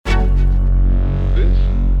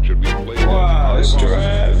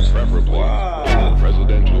straps. Preferably Wow. in a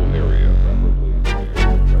residential area.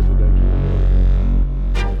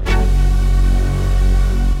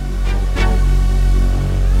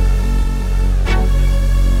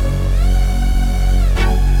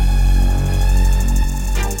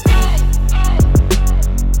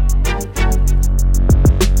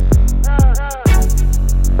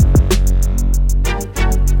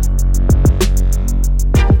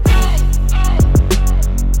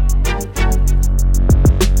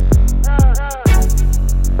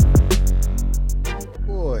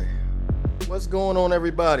 Boy, what's going on,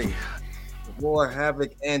 everybody? More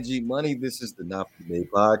Havoc and G Money. This is the Not For Today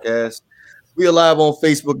podcast. We are live on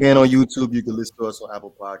Facebook and on YouTube. You can listen to us on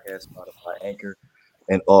Apple Podcasts, Spotify, Anchor,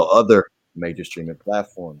 and all other major streaming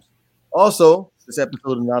platforms. Also, this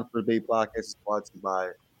episode of the Not For Today podcast is brought to you by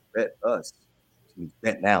Bet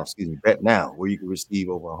Now, where you can receive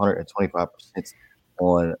over 125%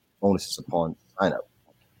 on bonuses upon sign up.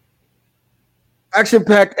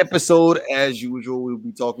 Action-packed episode as usual. We'll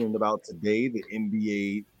be talking about today the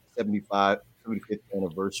NBA 75th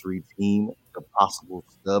anniversary team, the possible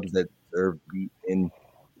stubs that deserve to be in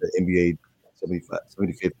the NBA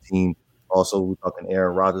 75th team. Also, we're talking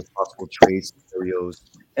Aaron Rodgers' possible trade scenarios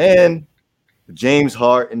and the James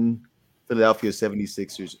Harden Philadelphia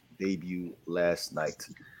 76ers debut last night.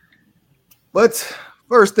 But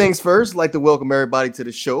first things first, I'd like to welcome everybody to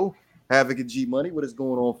the show. Havoc and G Money, what is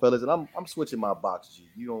going on, fellas? And I'm switching my box, G.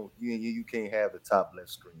 You can't have the top left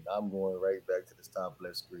screen. I'm going right back to this top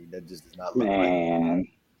left screen. That just does not look Man.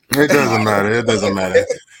 It doesn't matter. It doesn't matter.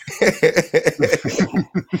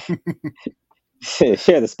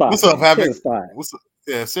 Share the spot. What's up, Share Havoc? the spot. What's up?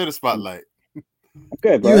 Yeah, share the spotlight. I'm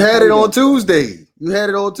good, bro. You had How it you on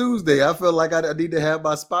doing? Tuesday. I feel like I need to have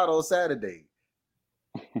my spot on Saturday.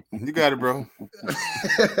 You got it, bro.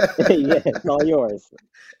 Yeah, it's all yours.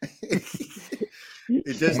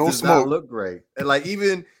 It just No does smoke. not look great. And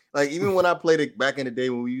even when I played it back in the day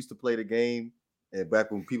when we used to play the game, and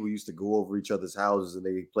back when people used to go over each other's houses and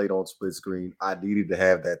they played on split screen, I needed to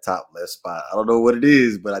have that top left spot. I don't know what it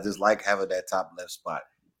is, but I just like having that top left spot.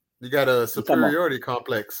 You got a superiority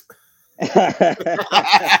complex.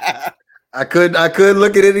 I couldn't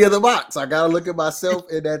look at any other box. I gotta look at myself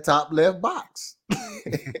in that top left box.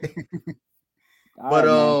 All But, right,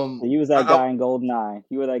 man. So you was that I- guy in GoldenEye.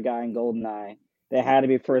 You were that guy in GoldenEye. They had to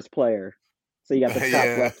be first player. So you got the top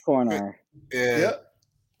Yeah. left corner. Yeah. Yep.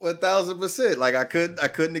 1,000%. Like I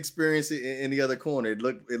couldn't experience it in any other corner. It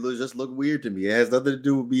just looked weird to me. It has nothing to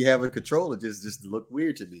do with me having control. It just looked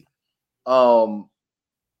weird to me.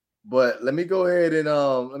 But let me go ahead and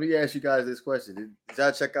let me ask you guys this question. Did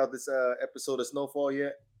y'all check out this episode of Snowfall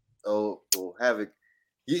yet? Oh Havoc.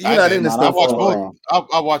 You're I not did. into I I watched Snowfall. both.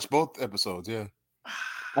 I watched both episodes. Yeah.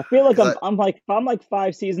 I feel like Cause I'm like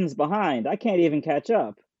 5 seasons behind. I can't even catch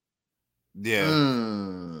up. Yeah.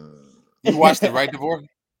 Hmm. You watched it, right, Devor?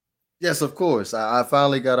 Yes, of course. I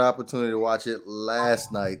finally got an opportunity to watch it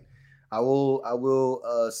last night. I will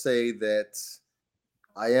say that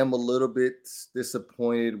I am a little bit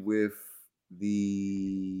disappointed with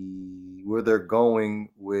where they're going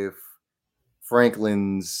with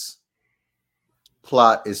Franklin's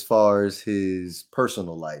plot as far as his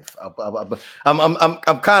personal life.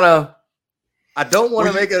 I'm kind of. I don't want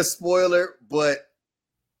to make it a spoiler, but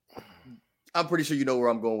I'm pretty sure you know where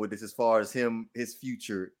I'm going with this as far as his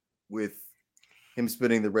future with him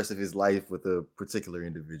spending the rest of his life with a particular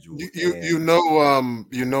individual. You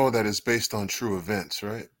know that it's based on true events,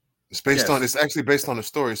 right? It's actually based on a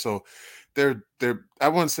story. So they're I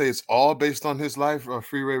wouldn't say it's all based on his life,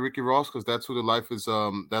 Freeway Ricky Ross, because that's who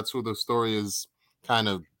that's who the story is kind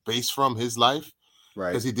of based from, his life.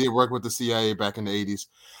 Right. Because he did work with the CIA back in the 80s.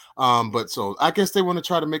 But so I guess they want to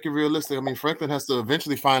try to make it realistic. I mean, Franklin has to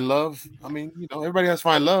eventually find love. I mean, everybody has to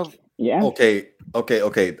find love. Yeah. Okay.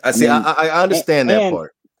 I see. I understand that and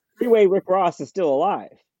part. Freeway Rick Ross is still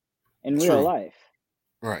alive in real True. life.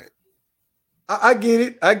 Right. I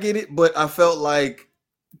get it, but I felt like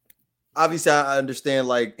obviously I understand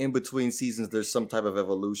like in between seasons there's some type of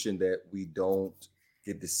evolution that we don't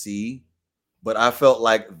get to see. But I felt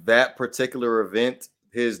like that particular event,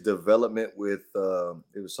 his development with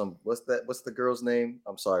it was what's the girl's name?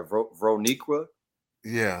 I'm sorry, Vroniqua.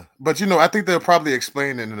 Yeah, but I think they'll probably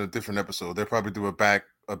explain it in a different episode. They'll probably do a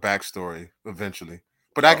backstory eventually.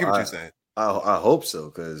 But I get what you're saying. I hope so,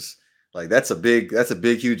 because like that's a big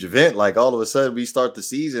huge event. Like all of a sudden we start the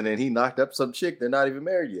season and he knocked up some chick. They're not even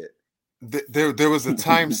married yet. There was a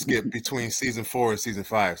time skip between season 4 and season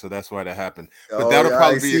 5, so that's why that happened. But Oh, that'll yeah,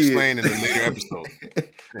 probably I be see explained it. in a later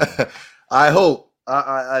episode. I hope.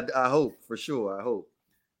 I hope for sure. I hope.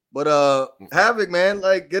 But Havoc, man,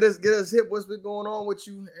 like get us hip. What's been going on with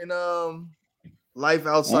you and life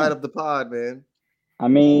outside of the pod, man? I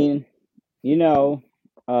mean, you know,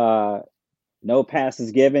 No Pass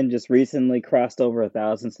is Given just recently crossed over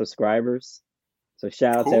 1,000 subscribers. So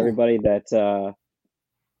shout out to Cool. everybody that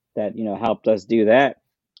helped us do that.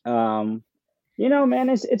 Man,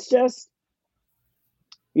 it's just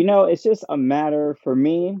it's just a matter for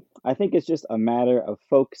me. I think it's just a matter of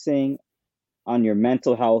focusing on your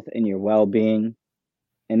mental health and your well-being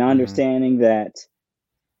and understanding that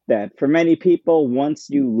for many people,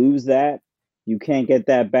 once you lose that, you can't get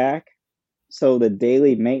that back. So the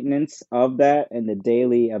daily maintenance of that and the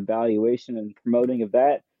daily evaluation and promoting of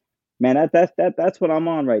that, man, that's what I'm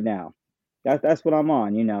on right now. That's what I'm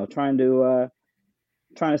on. Trying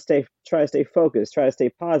to stay focused, try to stay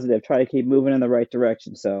positive, try to keep moving in the right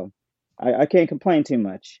direction. So I can't complain too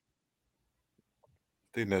much.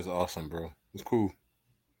 I think that's awesome, bro. It's cool.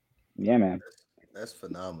 Yeah, man. That's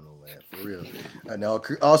phenomenal, man. For real. And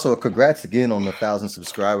also, congrats again on the 1,000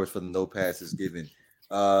 subscribers for the No Pass is Given.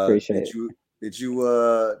 Appreciate it. Did you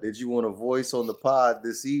want a voice on the pod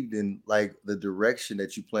this evening, like the direction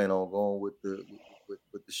that you plan on going with the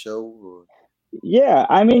show? Or? Yeah,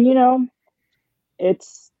 I mean,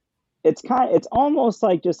 it's almost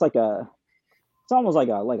like it's almost like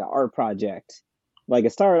an art project. Like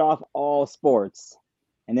it started off all sports,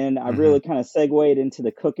 and then I really kind of segued into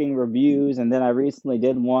the cooking reviews, and then I recently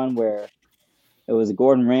did one where it was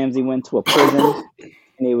Gordon Ramsay went to a prison,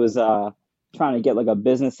 and he was trying to get like a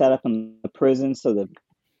business set up in the prison so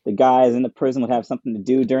the guys in the prison would have something to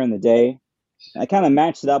do during the day. And I kind of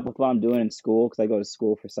matched it up with what I'm doing in school because I go to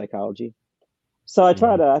school for psychology. So I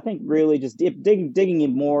try to, I think, really just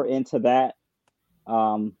digging more into that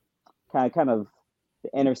kind of the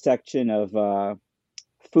intersection of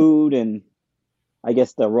food and I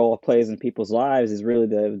guess the role it plays in people's lives is really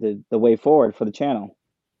the way forward for the channel.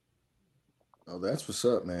 Oh, that's what's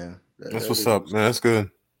up, man. That's what's up, man. That's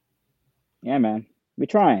good. Yeah, man. We're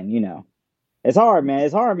trying, It's hard, man.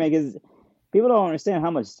 It's hard, man, because people don't understand how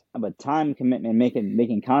much of a time commitment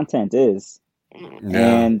making content is.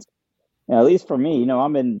 Yeah. And at least for me,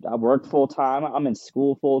 I work full time. I'm in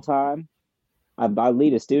school full time. I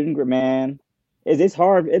lead a student group, man. It's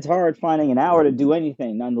hard. It's hard finding an hour to do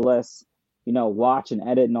anything. Nonetheless, watch and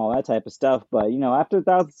edit and all that type of stuff. But after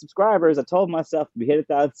 1,000 subscribers, I told myself if we hit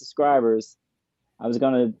 1,000 subscribers, I was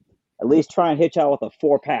gonna at least try and hitch out with a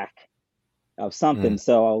 4-pack of something.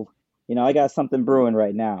 So, I got something brewing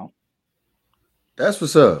right now. That's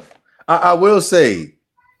what's up. I will say,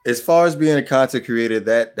 as far as being a content creator,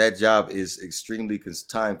 that job is extremely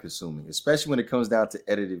time consuming, especially when it comes down to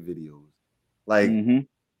edited videos. Like,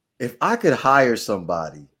 if I could hire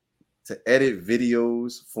somebody to edit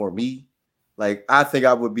videos for me, like I think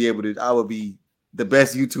I would be the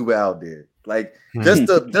best YouTuber out there. Like just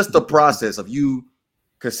the process of you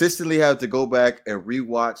consistently have to go back and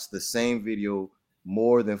rewatch the same video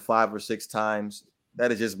more than 5 or 6 times.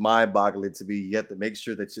 That is just mind-boggling to me. You have to make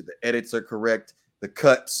sure that the edits are correct, the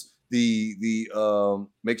cuts, the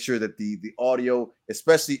make sure that the audio,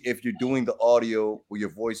 especially if you're doing the audio or your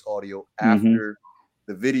voice audio after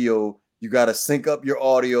the video, you got to sync up your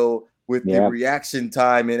audio with the reaction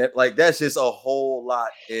time, and like that's just a whole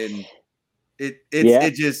lot. And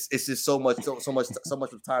it's just so much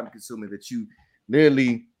time consuming that you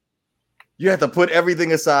have to put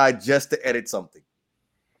everything aside just to edit something.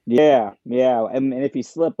 Yeah, and if you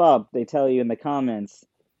slip up, they tell you in the comments.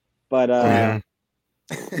 But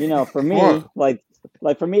for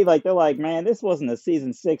me, like they're like, man, this wasn't a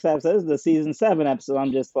season 6 episode. This is a season 7 episode.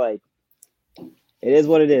 I'm just like, it is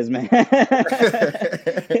what it is, man.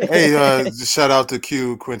 Hey, shout out to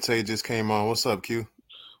Q. Quinte just came on. What's up, Q?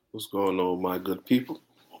 What's going on, my good people?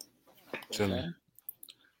 Chilling. Okay.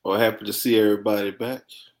 Well, happy to see everybody back.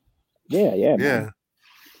 Yeah. Man.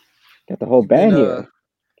 Got the whole band here.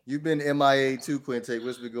 You've been MIA too, Quinte.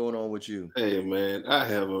 What's been going on with you? Hey, man, I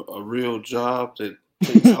have a real job that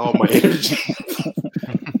takes all my energy.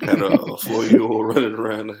 Got a 4-year-old running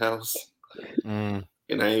around the house.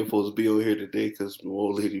 And I ain't supposed to be over here today because my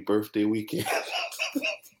old lady birthday weekend.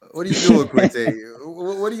 What are you doing, Quinte?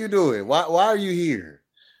 What are you doing? Why are you here?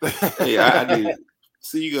 Hey, I did.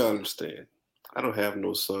 See, you gotta understand. I don't have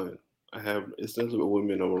no son. It's nothing but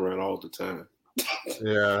women I'm around all the time.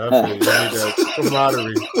 Yeah, I feel you. You need that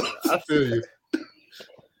camaraderie. I feel you.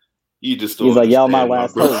 You just don't. He's like, y'all, my understand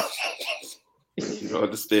last brother. hope. You don't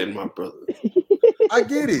understand my brother. I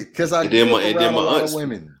get it because I And then my lot aunts. of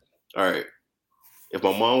women. All right. If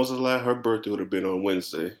my mom was alive, her birthday would have been on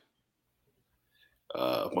Wednesday.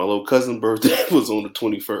 My little cousin's birthday was on the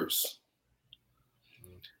 21st.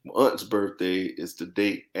 My aunt's birthday is the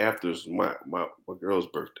date after my girl's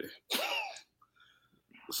birthday.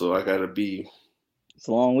 So I gotta be. It's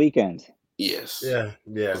a long weekend. Yes. Yeah.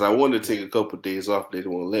 Because I wanted to take a couple of days off. They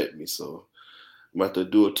didn't want to let me, so I'm about to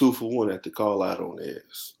do a 2-for-1. I have to call out on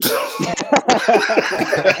theirs.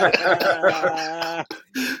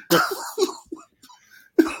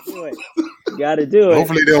 Do it. You gotta do it.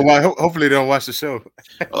 Hopefully they don't watch the show.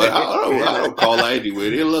 I don't call out anyway.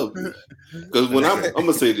 They love me. Because when I'm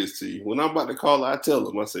gonna say this to you, when I'm about to call out, I tell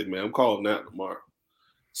them, I say, man, I'm calling out tomorrow.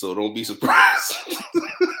 So don't be surprised.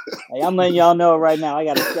 Hey, I'm letting y'all know right now. I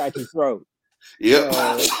got to scratch your throat. Yep.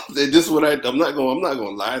 This is what I'm not gonna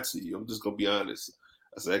lie to you. I'm just gonna be honest.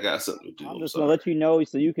 I said I got something to do. I'm just gonna let you know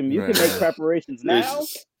so you can make preparations now, or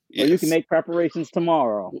you can make preparations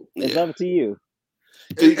tomorrow. It's up to you.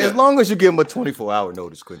 As long as you give them a 24-hour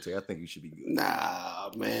notice, Quinte, I think you should be good. Nah,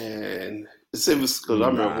 man. It's because I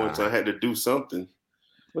remember one time I had to do something.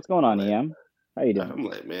 What's going on, EM? How you doing? I'm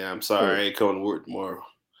like, man, I'm sorry, I ain't coming to work tomorrow.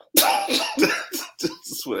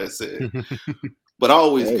 That's what I said. But I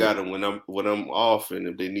always got them when I'm off, and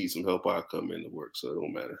if they need some help, I'll come in to work. So it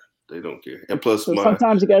don't matter. They don't care. And plus,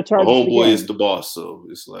 sometimes you gotta charge. My homeboy is the boss, so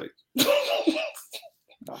it's like. There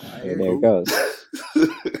it goes.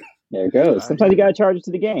 There it goes. Sometimes you gotta charge it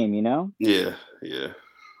to the game, you know. Yeah.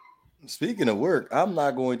 Speaking of work, I'm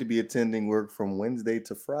not going to be attending work from Wednesday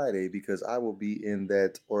to Friday because I will be in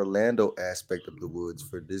that Orlando aspect of the woods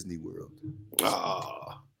for Disney World.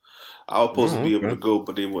 I was supposed to be able to go,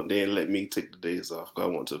 but they didn't let me take the days off because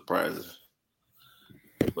I wanted to surprise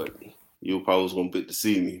her. But you probably was gonna be to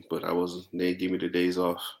see me, but I wasn't. They didn't give me the days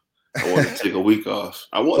off. I wanted to take a week off.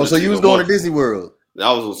 So you was going to Disney World?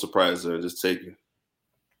 I was gonna surprise her and just take her.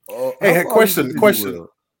 Hey, question.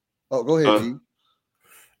 Oh, go ahead, G.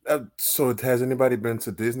 So has anybody been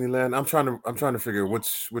to Disneyland? I'm trying to figure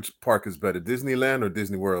which park is better, Disneyland or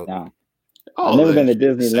Disney World. No. I've never been to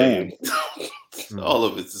Disneyland. All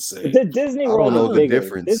of it's the same. The Disney World is bigger.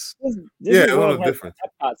 Difference. Disney World has the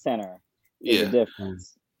Epcot Center. Yeah, the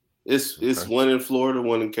difference. It's one in Florida,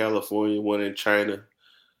 one in California, one in China.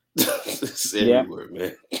 It's everywhere,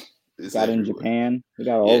 man. It's got everywhere. In Japan. We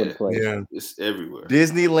got all over the place. Yeah, it's everywhere.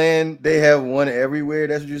 Disneyland, they have one everywhere.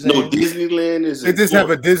 That's what you're saying? No, Disneyland is. They just have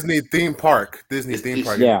a Disney theme park. Theme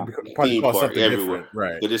park. Yeah, theme park everywhere.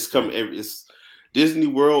 Right. But it's coming. It's Disney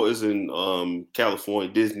World is in California.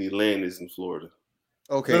 Disneyland is in Florida.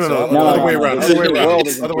 Okay, no, other way around. It's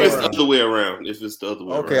the other way around. If it's the other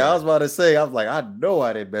way around. Okay, I was about to say, I was like, I know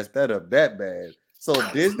I didn't mess that up that bad. So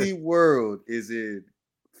Disney World is in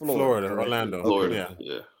Florida, Orlando. Florida,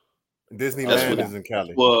 yeah. Disneyland is in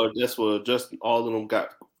Cali. Well, that's where just all of them got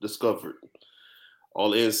discovered. All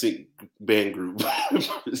the NSYNC band group.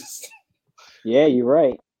 Yeah, you're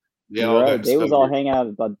right. You're right. They was all hanging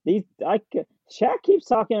out. But Shaq keeps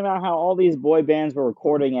talking about how all these boy bands were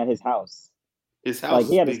recording at his house. His house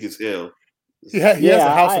is big as hell. He has a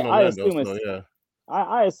house in Orlando.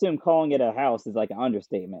 I assume calling it a house is like an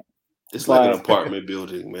understatement. It's like an apartment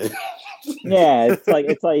building, man. Yeah, it's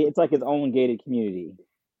like his own gated community.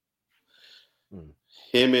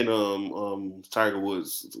 Him and Tiger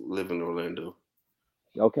Woods live in Orlando.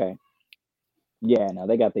 Okay. Yeah, no,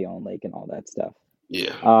 they got their own lake and all that stuff.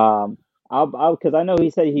 Yeah. Because I know he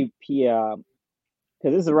said he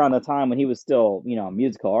because this is around the time when he was still, a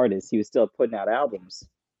musical artist. He was still putting out albums.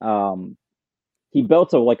 He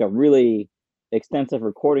built a really extensive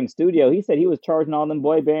recording studio. He said he was charging all them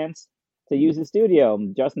boy bands to use his studio.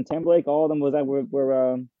 Justin Timberlake, all of them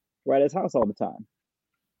were at his house all the time.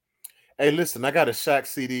 Hey, listen, I got a Shaq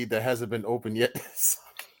CD that hasn't been opened yet.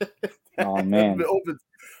 Oh man, been opened.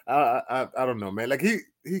 I don't know, man. Like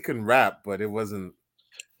he can rap, but it wasn't.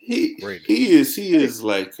 Great. He is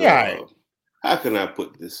like. How can I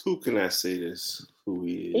put this? Who can I say this? Who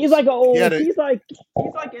he is? He's like an old. He's like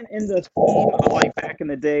in the theme of like back in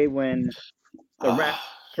the day when the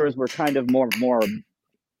rappers were kind of more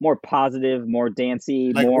positive, more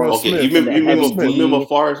dancey, like more. Okay, you remember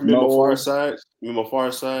Far Side? Remember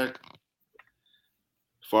Far Side?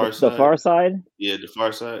 The Far Side? Yeah, the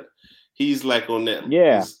Far Side. He's like on that.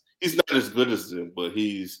 Yeah. He's not as good as them, but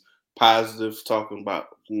he's positive, talking about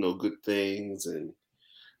good things and.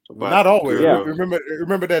 Not always. Yeah.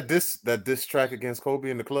 Remember that diss track against Kobe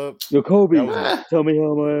in the club? Yo, Kobe, tell me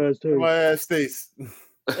how my ass tastes. My ass tastes.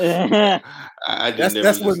 I didn't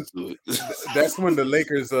never listen to it. That's when the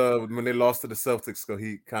Lakers, when they lost to the Celtics, so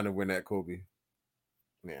he kind of went at Kobe.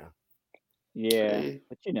 Yeah. Yeah,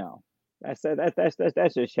 but that's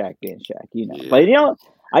just Shaq being Shaq, Yeah. But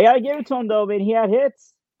I gotta give it to him though, man. He had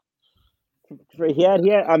hits. He had.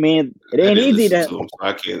 I mean, it ain't easy to. So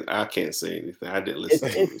I can't say anything. I didn't listen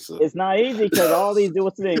to him. So. It's not easy because all these do.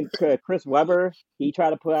 What's the name? Chris Webber. He tried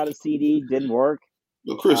to put out a CD, didn't work.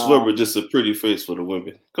 But Chris Webber just a pretty face for the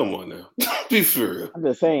women. Come on now, be fair. I'm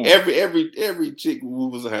just saying. Every chick who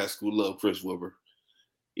was in high school loved Chris Webber.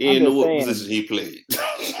 You ain't know what position he played.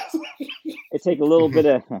 It take a little bit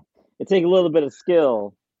of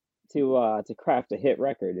skill to craft a hit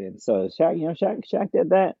record, and so Shaq did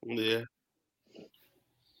that. Yeah.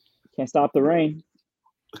 Can't stop the rain.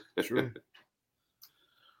 True.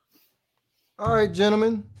 All right,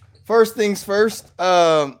 gentlemen. First things first.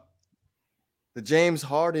 The James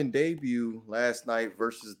Harden debut last night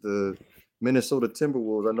versus the Minnesota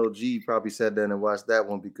Timberwolves. I know G probably sat down and watched that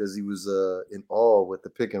one because he was in awe with the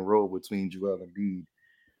pick and roll between Joel Embiid.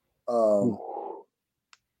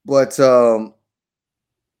 But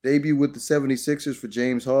debut with the 76ers for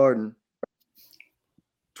James Harden.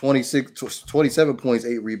 27 points,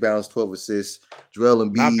 8 rebounds, 12 assists. Joel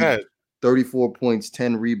Embiid, 34 points,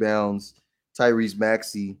 10 rebounds. Tyrese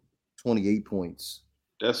Maxey, 28 points.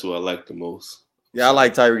 That's who I like the most. Yeah, I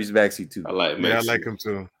like Tyrese Maxey too. I like Maxey. Yeah, I like him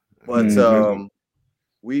too. But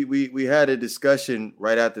we had a discussion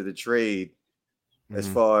right after the trade as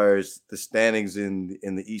far as the standings in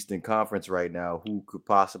the Eastern Conference right now. Who could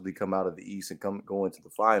possibly come out of the East and go into the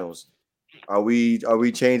finals? Are we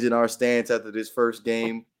changing our stance after this first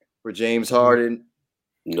game for James Harden?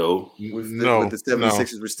 No. With the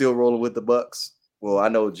 76ers, we're still rolling with the Bucks. Well, I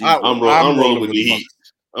know I'm rolling with the Heat.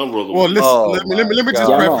 I'm rolling. Well, listen. Let me just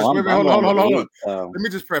preface. Hold on. Let me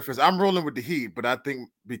just preface. I'm rolling with the Heat, but I think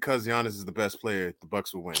because Giannis is the best player, the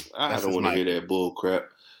Bucks will win. I don't want to hear that bull crap.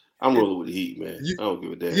 I'm rolling with the Heat, man. I don't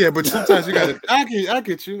give a damn. Yeah, but sometimes you got to. I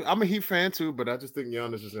get you. I'm a Heat fan too, but I just think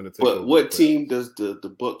Giannis is going to take. But what team does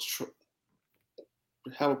the Bucks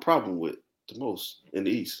have a problem with the most in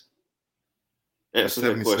the East?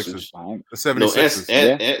 Answer that question. The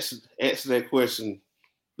 76ers. Answer that question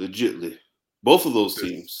legitly. Both of those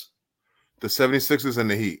teams. The 76ers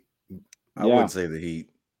and the Heat. I wouldn't say the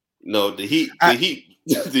Heat. No, the Heat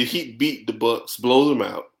the Heat beat the Bucks, blow them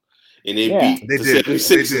out. And they beat the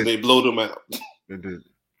 76ers and they blow them out. They did.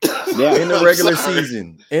 Yeah, in the regular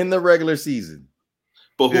season. In the regular season.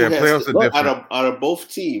 But who has out of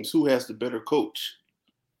both teams, who has the better coach?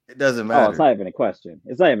 It doesn't matter. Oh, it's not even a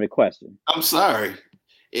question. I'm sorry. And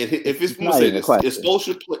if his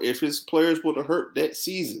players would have hurt that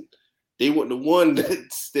season, they wouldn't have won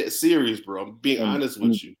that series, bro. I'm being honest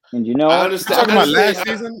with you. And you know, I understand. Talking about last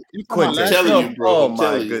season? I'm telling you, bro. Oh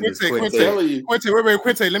my goodness,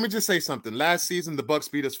 Quinte, let me just say something. Last season, the Bucks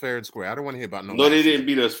beat us fair and square. I don't want to hear about no. They didn't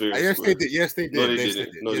beat us fair. Yes, they did. Yes, they did.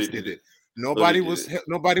 No, they did. Nobody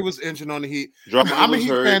was injured on the Heat. I'm a Heat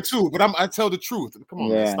fan too, but I tell the truth. Come on,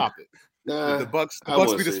 man, stop it. The Bucks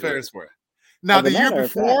beat us fair and square. Now the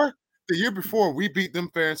year before, we beat them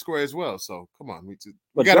fair and square as well. So come on, we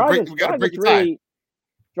got to break the tie.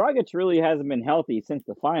 Dragic really hasn't been healthy since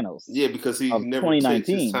the finals. Yeah, because he never takes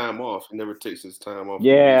his time off. He never takes his time off.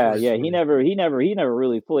 Yeah. He never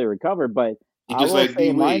really fully recovered. But he just like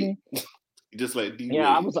D Wade. Just like D Wade.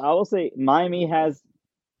 Yeah, I will say Miami has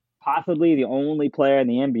possibly the only player in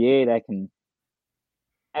the NBA that can,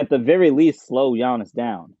 at the very least, slow Giannis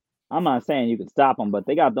down. I'm not saying you can stop him, but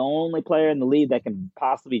they got the only player in the league that can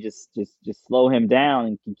possibly just slow him down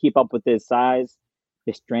and can keep up with his size,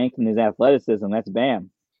 his strength, and his athleticism. That's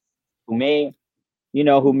Bam. You may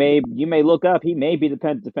look up, he may be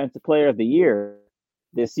the defensive player of the year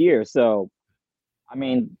this year. So, I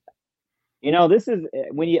mean, this is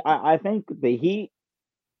I think the Heat,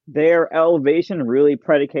 their elevation really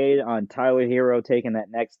predicated on Tyler Hero taking that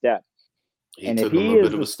next step. He took a little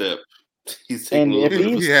bit of a step. He's taking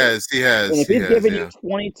He has. And if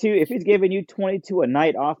he's giving you 22 a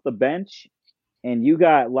night off the bench, and you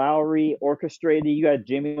got Lowry orchestrated, you got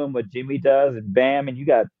Jimmy doing what Jimmy does, and Bam, and you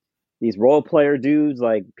got these role player dudes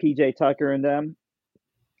like PJ Tucker and them,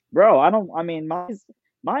 bro.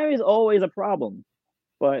 Miami's always a problem,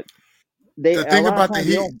 but they don't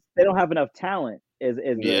have enough talent. Is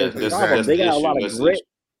the problem. They got a lot of grit.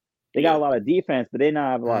 They got a lot of defense, but they don't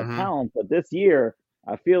have a lot of talent. But this year,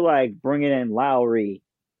 I feel like bringing in Lowry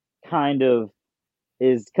kind of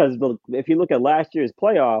is because if you look at last year's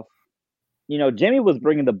playoff, Jimmy was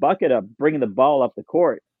bringing the bucket up, bringing the ball up the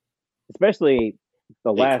court, especially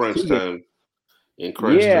the last crunch time. In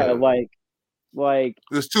crunch time. Like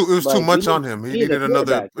it was too much on him. He needed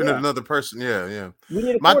another person. Yeah.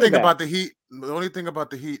 My thing about the Heat, the only thing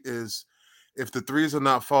about the Heat is if the threes are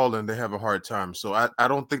not falling, they have a hard time. So I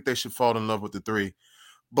don't think they should fall in love with the three.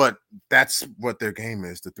 But that's what their game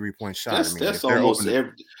is, the 3-point shot. That's almost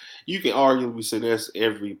every. You can arguably say that's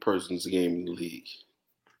every person's game in the league.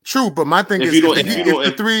 True, but my thing is,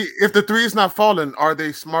 if the three is not falling, are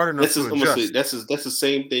they smart enough to adjust? That's the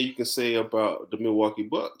same thing you can say about the Milwaukee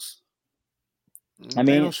Bucks. I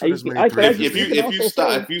mean, if you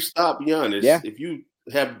stop Giannis, if you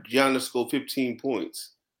have Giannis score 15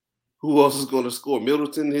 points, who else is going to score?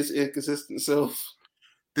 Middleton, his inconsistent self.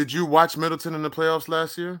 Did you watch Middleton in the playoffs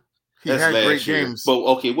last year? He had great games. But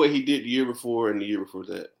okay, what he did the year before and the year before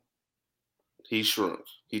that, he shrunk.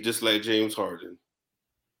 He just like James Harden.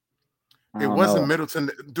 It wasn't Middleton,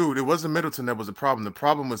 dude. It wasn't Middleton that was the problem. The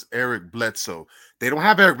problem was Eric Bledsoe. They don't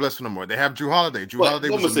have Eric Bledsoe no more. They have Jrue Holiday. Holiday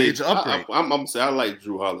was a major upgrade. I'm gonna say I like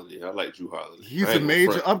Jrue Holiday. He's a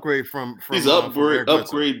major upgrade from. He's an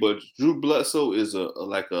upgrade, but Jrue Bledsoe is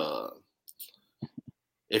like a.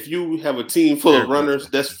 If you have a team full of runners,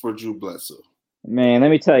 that's for Jrue Bledsoe. Man, let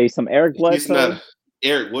me tell you some. Eric Bledsoe. He's not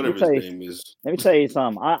Eric, whatever his name is. Let me tell you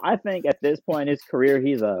something. I think at this point in his career,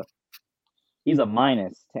 he's a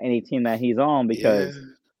minus to any team that he's on because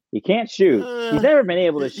he can't shoot. He's never been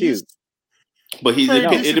able to shoot. But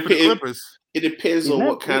it depends on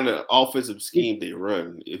what kind of offensive scheme they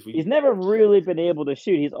run. He's never really been able to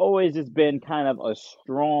shoot. He's always just been kind of a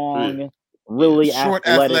strong, really short,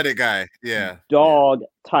 athletic guy. Dog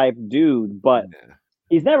type dude. But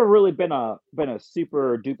he's never really been a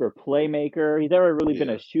super duper playmaker. He's never really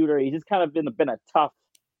been a shooter. He's just kind of been a tough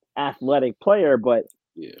athletic player, but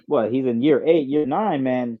he's in year 8, year 9,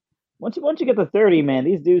 man. Once you get to 30, man,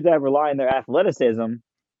 these dudes that rely on their athleticism,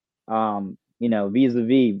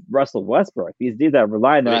 vis-a-vis Russell Westbrook, these dudes that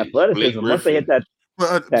rely on their athleticism, once they hit that.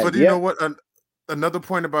 But you know what? Another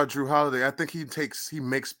point about Jrue Holiday, I think he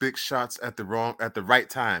makes big shots at the right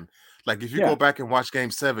time. Like if you go back and watch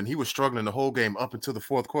Game 7, he was struggling the whole game up until the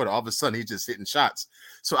fourth quarter. All of a sudden, he's just hitting shots.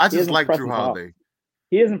 So I just like Jrue Holiday.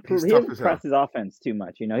 He doesn't press his offense too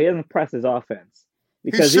much. He doesn't press his offense.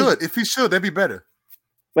 Because if he should, that'd be better.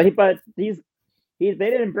 But they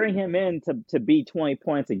didn't bring him in to be 20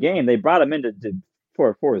 points a game. They brought him in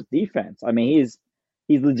for his defense. I mean,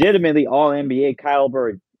 he's legitimately all NBA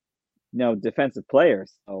caliber, defensive player.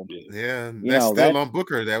 So that's still on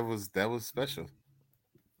Booker. That was special.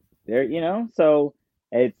 There, so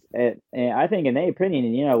and I think in their opinion,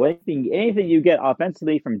 anything you get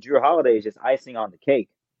offensively from Jrue Holiday is just icing on the cake.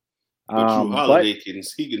 But Jrue Holiday can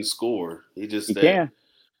score. He can.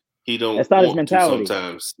 He don't. That's not his mentality.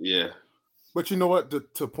 Sometimes, yeah. But you know what?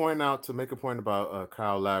 To make a point about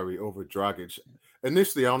Kyle Lowry over Dragic.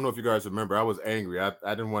 Initially, I don't know if you guys remember, I was angry. I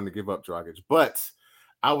didn't want to give up Dragic, but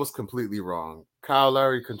I was completely wrong. Kyle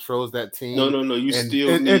Lowry controls that team. No. You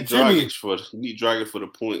still need Dragic for the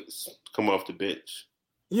points to come off the bench.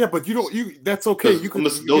 Yeah, but that's okay. You can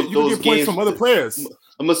get points from other players.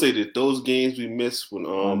 I'm gonna say that those games we missed when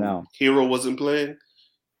Hero wasn't playing,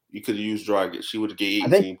 you could have used Dragic. She would have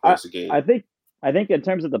gave 18 points a game. I think in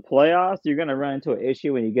terms of the playoffs, you're gonna run into an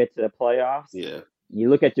issue when you get to the playoffs. Yeah. You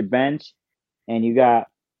look at your bench, and you got,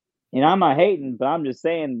 I'm not hating, but I'm just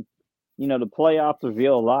saying, the playoffs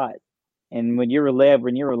reveal a lot. And when you're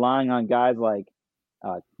relying on guys like,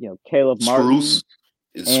 Caleb Martin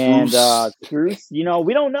and Strus,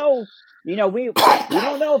 we don't know. We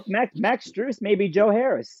don't know if Max Strus may be Joe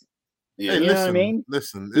Harris. Yeah, you know what I mean?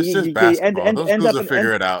 Listen, it's just basketball. Those dudes will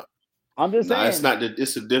figure it out. I'm just saying. It's not.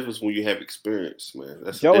 It's the difference when you have experience, man.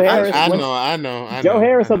 That's Joe Harris. I know. Joe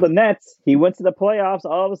Harris of the Nets. He went to the playoffs.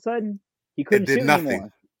 All of a sudden, he couldn't shoot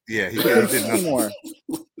anymore. Yeah, he did nothing anymore.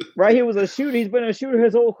 Right? He was a shooter. He's been a shooter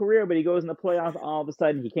his whole career, but he goes in the playoffs. All of a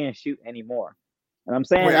sudden, he can't shoot anymore. And I'm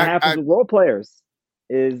saying that happens with role players.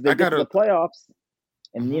 Is they get to the playoffs,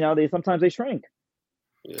 and they sometimes shrink.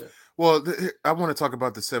 Yeah. Well, I want to talk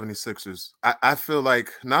about the 76ers. I feel like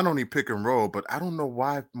not only pick and roll, but I don't know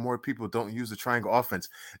why more people don't use the triangle offense.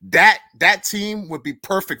 That team would be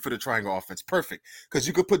perfect for the triangle offense. Perfect. Because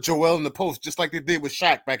you could put Joel in the post just like they did with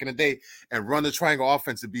Shaq back in the day and run the triangle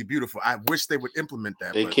offense and be beautiful. I wish they would implement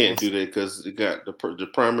that. They can't do that because they got the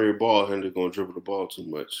primary ball handler going to dribble the ball too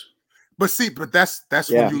much. But that's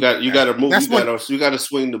when you got to move. You got to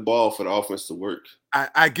swing the ball for the offense to work.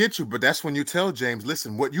 I get you, but that's when you tell James,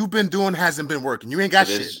 listen, what you've been doing hasn't been working. You ain't got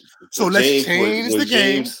shit. So let's change the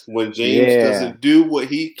game. When James doesn't do what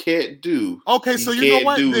he can't do, okay, so you know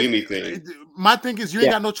what? Do anything. My thing is, you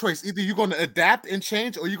ain't got no choice. Either you're going to adapt and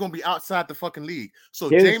change, or you're going to be outside the fucking league. So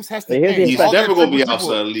James has to. He's never going to be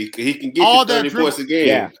outside the league. He can get you 30 points a game.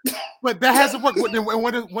 Yeah. But that hasn't worked.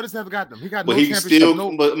 What has ever got them? He got no championship.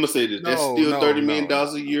 But I'm gonna say that that's still $30 million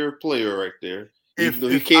a year player right there.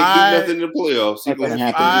 You can't do nothing in the playoffs.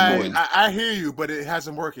 I hear you, but it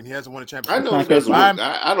hasn't working. He hasn't won a championship. I know it doesn't work.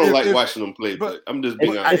 I don't like watching him play, but I'm just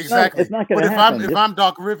being honest. Exactly. It's not going to happen. If I'm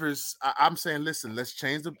Doc Rivers, I'm saying, listen, let's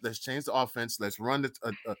change the offense. Let's run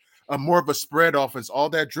a more of a spread offense. All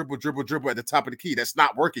that dribble at the top of the key. That's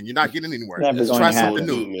not working. You're not getting anywhere. Let's try something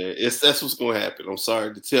new, man. That's what's going to happen. I'm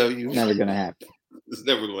sorry to tell you. It's never going to happen. It's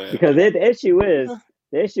never going to happen. Because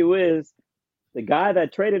the issue is the guy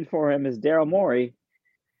that traded for him is Daryl Morey,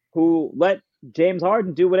 who let James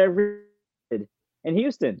Harden do whatever he did in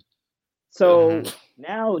Houston. So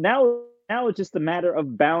now it's just a matter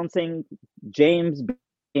of balancing James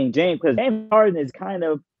being James, because James Harden is kind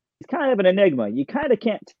of an enigma. You kind of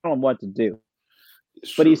can't tell him what to do,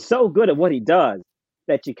 but he's so good at what he does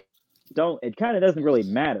that it kind of doesn't really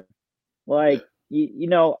matter. Like you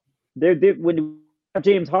know, when you have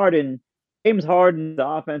James Harden's the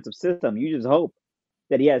offensive system, you just hope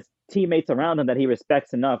that he has teammates around him that he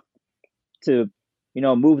respects enough to, you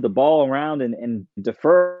know, move the ball around and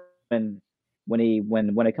defer. And when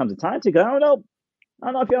it comes to time to, because I don't know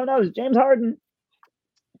if y'all know, James Harden,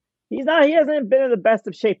 he hasn't been in the best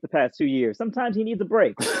of shape the past 2 years. Sometimes he needs a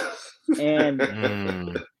break. And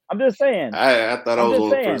I'm just saying. I thought I was the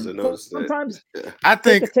only person to notice that. Sometimes I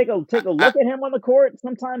think take a look at him on the court.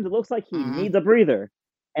 Sometimes it looks like he needs a breather.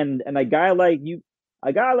 And a guy like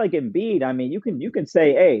Embiid, I mean, you can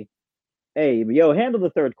say, hey, yo, handle the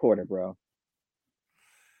third quarter, bro.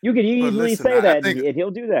 You can easily say that, and he'll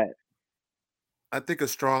do that. I think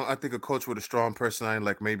a coach with a strong personality,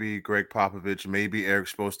 like maybe Greg Popovich, maybe Eric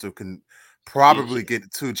Spoelstra, can probably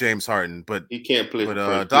get to James Harden, but he can't play.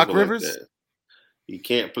 But Doc Rivers, like he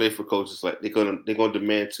can't play for coaches like they're gonna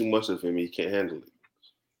demand too much of him. He can't handle it.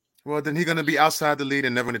 Well, then he's gonna be outside the lead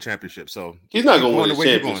and never win a championship. So he's not gonna win the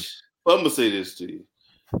championship. But I'm gonna say this to you.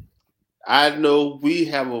 I know we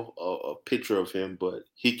have a picture of him, but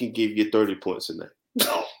he can give you 30 points a night.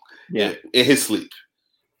 In his sleep.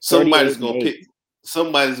 Somebody's gonna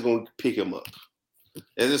pick him up.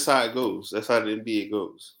 And that's how it goes. That's how the NBA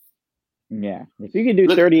goes. Yeah. If you can do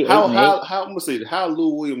 38 how I'm gonna say how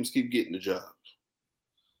Lou Williams keep getting the job.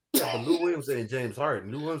 Yeah, but Lou Williams and James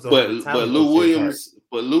Harden. Lou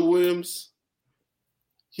Williams,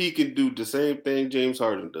 he can do the same thing James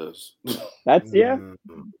Harden does. That's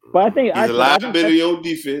But I think he's a liability on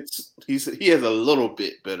defense. He has a little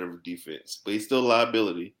bit better defense, but he's still a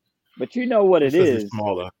liability. But you know what it is.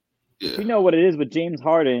 Smaller. Yeah. You know what it is with James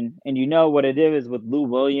Harden, and you know what it is with Lou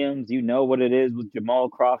Williams. You know what it is with Jamal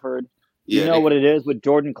Crawford. You know what it is with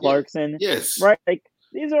Jordan Clarkson. Yes. Right? Like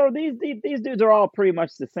these dudes are all pretty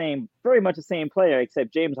much the same player,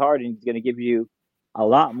 except James Harden is going to give you a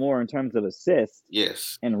lot more in terms of assists,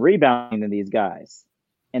 and rebounding than these guys.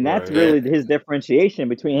 And that's really his differentiation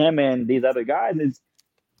between him and these other guys is,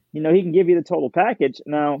 you know, he can give you the total package.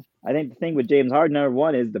 Now, I think the thing with James Harden, number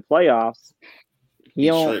one, is the playoffs. He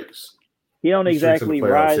don't exactly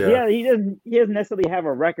rise. Yeah, he doesn't necessarily have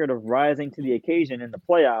a record of rising to the occasion in the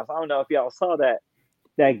playoffs. I don't know if y'all saw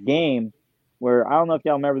that game where, I don't know if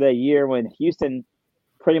y'all remember that year when Houston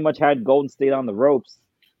pretty much had Golden State on the ropes.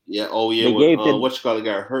 Yeah. Oh yeah. Whatchamacallit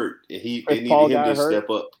got hurt, and they needed him to step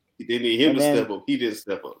up. They needed him to step up. He didn't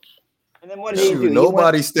step up. And then what did he do?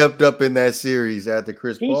 Nobody stepped up in that series after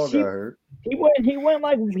Chris Paul got hurt. He went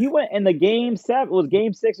in the game 7. It was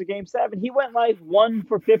game 6 or game 7. He went like 1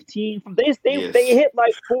 for 15 from they hit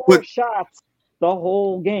like 4 shots the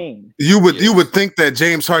whole game. You would think that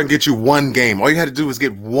James Harden get you one game. All you had to do was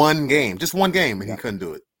get one game, just one game, and he couldn't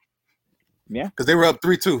do it. Yeah, because they were up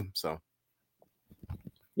 3-2. So.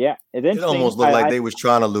 Yeah, it almost looked like they was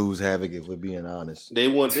trying to lose havoc, if we're being honest. They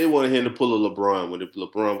wanted him to pull a LeBron when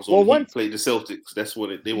LeBron was on. He played the Celtics. That's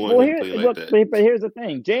what they wanted him to play like that. But here's the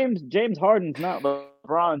thing: James Harden's not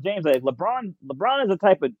LeBron James. Like LeBron is the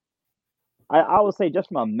type of, I would say, just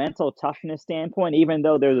from a mental toughness standpoint. Even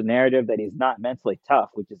though there's a narrative that he's not mentally tough,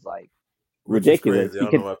 which is like ridiculous.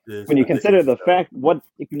 When you consider the fact when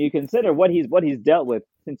you consider what he's dealt with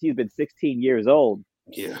since he's been 16 years old,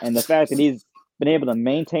 and the fact that he's been able to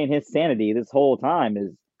maintain his sanity this whole time is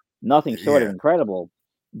nothing short of incredible.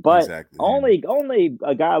 But only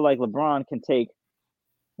a guy like LeBron can take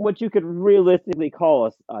what you could realistically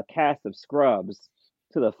call a cast of scrubs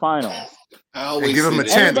to the finals. I always give him a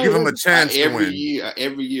chance. Give him a chance to win.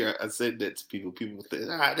 Every year, I said that to people. People think,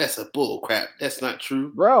 that's a bull crap. That's not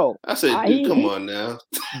true, bro. I said, dude, come on now.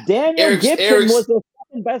 Daniel Gibson was the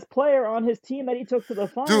best player on his team that he took to the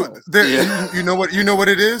finals. Dude, you know what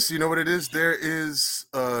it is? You know what it is? There is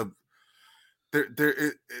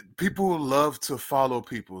people love to follow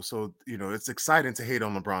people, so it's exciting to hate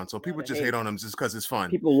on LeBron. So people just hate on him just because it's fun.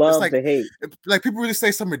 People love to hate. Like people really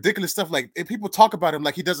say some ridiculous stuff. Like if people talk about him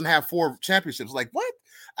like he doesn't have 4 championships. Like what?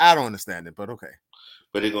 I don't understand it, but okay.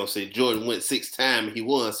 But they're gonna say Jordan went 6 times and he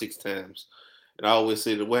won 6 times. And I always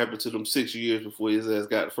say that what happened to them 6 years before his ass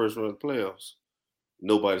got the first round of the playoffs?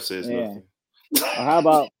 Nobody says nothing. Well, how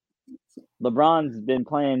about LeBron's been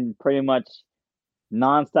playing pretty much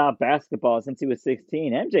nonstop basketball since he was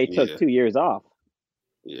 16. MJ took 2 years off.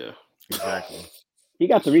 Yeah, exactly. He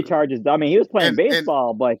got to recharge his. I mean, he was playing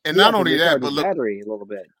baseball, but not only that, but look, battery a little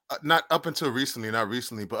bit. Not up until recently,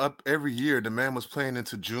 but up every year, the man was playing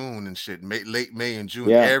into June and shit, late May and June,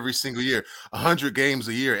 every single year, 100 games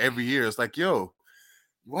a year, every year. It's like, yo,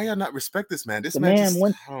 why y'all not respect this man? This man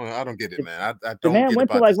went. I don't get it, man. I don't. The man get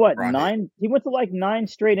went to like what 9? He went to like 9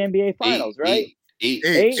 straight NBA finals, right? 8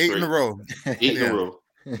 in a row. 8 in a row.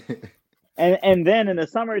 And then in the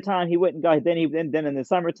summertime he wouldn't go. Then in the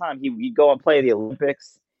summertime he'd go and play the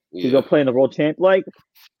Olympics. He'd go play in the World Champ. Like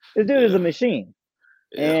this dude is a machine.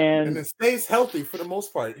 Yeah. And it stays healthy for the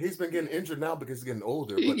most part. He's been getting injured now because he's getting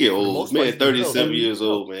older. He get old, man. 37 years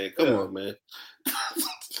old, man. Come on, man.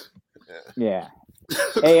 Yeah.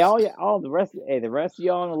 Hey, all the rest of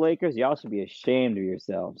y'all in the Lakers, y'all should be ashamed of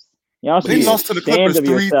yourselves. Y'all should be lost to the Clippers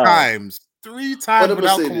 3 times. 3 times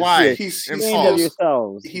without Kawhi. He's ashamed of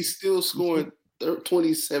yourselves. He's still scoring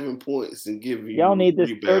 27 points and giving you. Y'all need this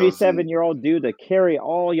 37-year-old dude to carry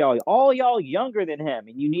all y'all younger than him,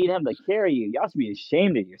 and you need him to carry you. Y'all should be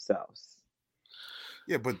ashamed of yourselves.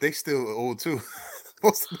 Yeah, but they still old too.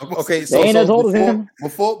 Okay, they ain't as old as him.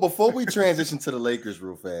 Before we transition to the Lakers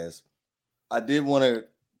real fast, I did want to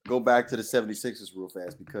go back to the 76ers real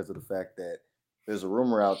fast because of the fact that there's a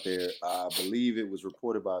rumor out there. I believe it was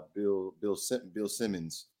reported by Bill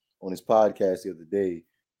Simmons on his podcast the other day.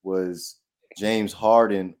 Was James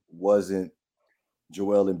Harden wasn't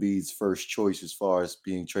Joel Embiid's first choice as far as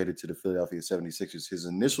being traded to the Philadelphia 76ers. His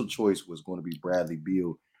initial choice was going to be Bradley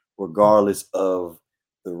Beal, regardless of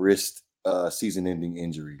the wrist season-ending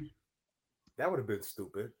injury. That would have been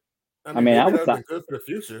stupid. I mean, that would have been good for the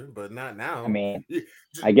future, but not now. I mean,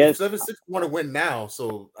 I guess 76 want to win now,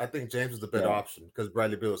 so I think James is the better option because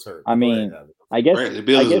Bradley Beal is hurt. I mean, I guess Bradley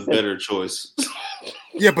Beal is a better choice.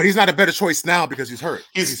 Yeah, but he's not a better choice now because he's hurt.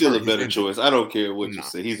 He's still a better choice. I don't care what you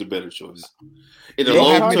say. He's a better choice. In the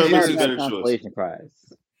long term, he's a better choice.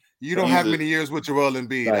 You don't have many years with Joel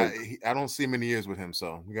Embiid. I don't see many years with him,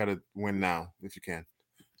 so you got to win now if you can.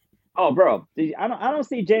 Oh, bro, I don't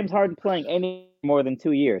see James Harden playing any more than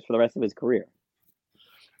 2 years for the rest of his career.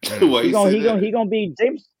 He's gonna be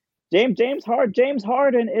James Harden. James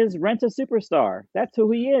Harden is rent a superstar. That's who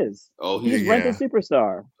he is. Oh, he's rent a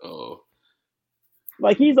superstar. Oh,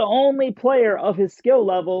 like he's the only player of his skill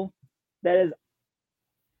level that is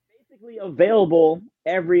basically available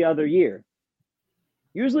every other year.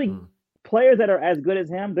 Usually, players that are as good as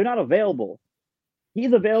him, they're not available.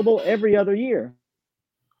 He's available every other year.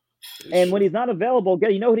 And when he's not available,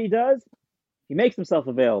 you know what he does? He makes himself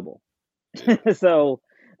available. So,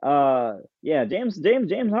 James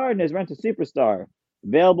Harden is rent a superstar,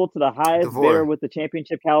 available to the highest bidder with the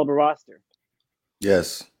championship caliber roster.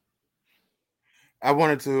 Yes. I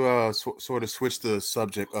wanted to sort of switch the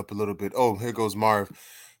subject up a little bit. Oh, here goes Marv.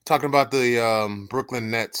 Talking about the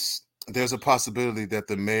Brooklyn Nets, there's a possibility that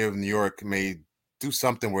the mayor of New York may do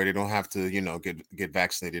something where they don't have to, get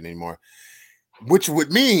vaccinated anymore. Which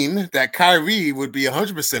would mean that Kyrie would be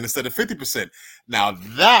 100% instead of 50%. Now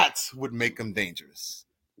that would make him dangerous.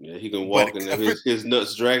 Yeah, he can walk in there. His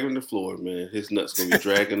nuts dragging the floor, man. His nuts gonna be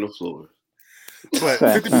dragging the floor. But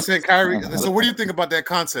 50% Kyrie. So what do you think about that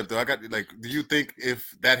concept, though? Do you think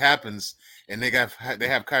if that happens and they have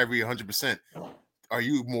Kyrie 100%, are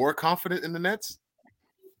you more confident in the Nets?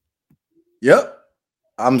 Yep.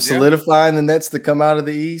 I'm solidifying the Nets to come out of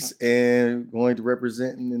the East and going to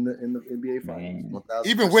represent in the NBA Finals.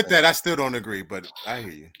 Even with that, I still don't agree, but I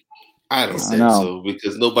hear you. I don't think so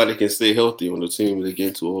because nobody can stay healthy on the team when they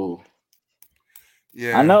get too old.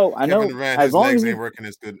 Yeah, I know. Durant, as his long legs as ain't working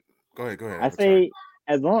as good. Go ahead. I say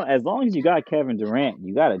as long as you got Kevin Durant,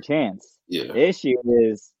 you got a chance. Yeah. The issue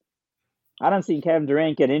is I don't see Kevin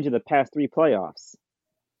Durant get injured the past 3 playoffs.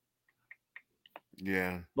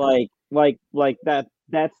 Yeah. Like that.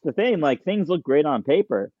 That's the thing. Like things look great on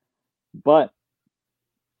paper, but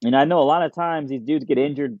I know a lot of times these dudes get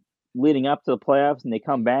injured leading up to the playoffs, and they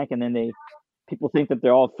come back, and then people think that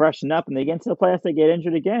they're all freshened up, and they get into the playoffs, they get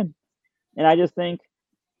injured again. And I just think,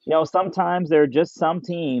 sometimes there are just some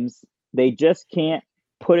teams they just can't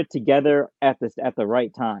put it together at the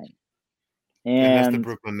right time. And that's the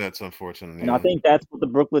Brooklyn Nets, unfortunately. And I think that's what the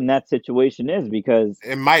Brooklyn Nets situation is, because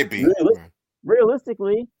it might be.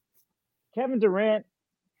 Realistically, Kevin Durant,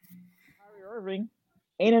 Kyrie Irving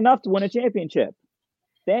ain't enough to win a championship.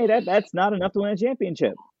 That's not enough to win a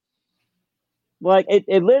championship. Like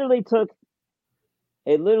it literally took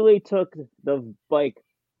the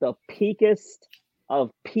peakest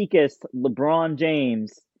of peakest LeBron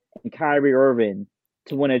James and Kyrie Irving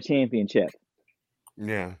to win a championship.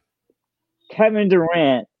 Yeah. Kevin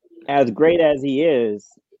Durant, as great as he is,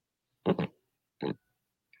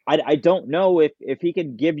 I don't know if he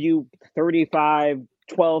could give you 35,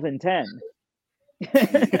 12, and 10.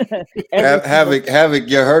 Havoc,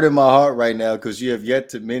 you're hurting my heart right now because you have yet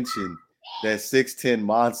to mention that 6'10"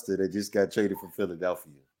 monster that just got traded from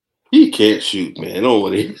Philadelphia. He can't shoot, man. Don't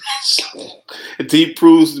worry. Until he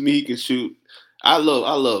proves to me he can shoot. I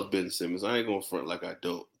love Ben Simmons. I ain't gonna front like I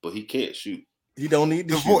don't, but he can't shoot. He don't need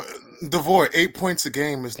to shoot. DeVore, 8 points a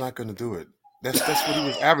game is not gonna do it. That's what he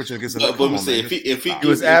was averaging against. But if he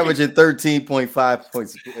was averaging 13.5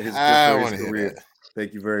 points in his career.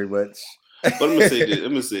 Thank you very much. But I'm gonna say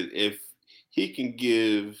this. If he can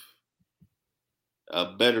give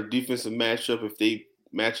a better defensive matchup, if they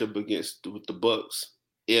match up with the Bucks,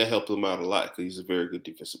 it'll help him out a lot because he's a very good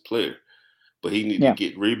defensive player. But he needs to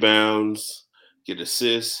get rebounds, get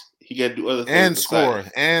assists. He got to do other things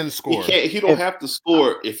and score. He don't have to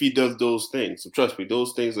score if he does those things. So trust me,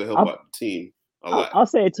 those things will help out the team a lot. I'll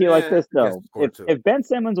say it to you like this though: if Ben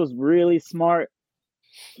Simmons was really smart,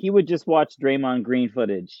 he would just watch Draymond Green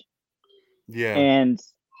footage. Yeah, and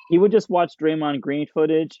he would just watch Draymond Green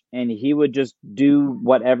footage, and he would just do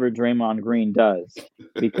whatever Draymond Green does,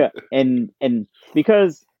 because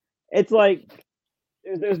because it's like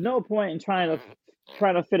there's no point in trying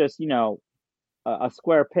to fit us, a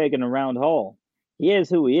square peg in a round hole. He is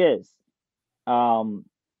who he is.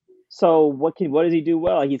 So what does he do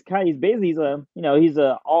well? He's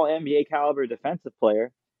a all NBA caliber defensive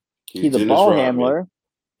player. He's a ball handler.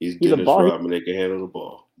 He's Dennis Rodman. They can handle the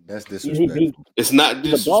ball. That's disrespectful. It's not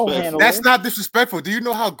disrespectful. That's not disrespectful. Do you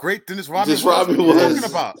know how great Dennis Rodman was? Talking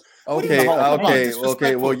about?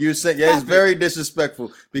 Okay. Well, you said it's very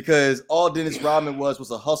disrespectful because all Dennis Rodman was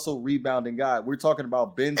a hustle rebounding guy. We're talking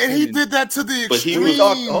about Ben Simmons. And he did that to the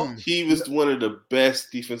extreme. He was one of the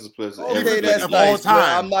best defensive players of all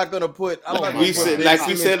time. I'm not gonna put. We said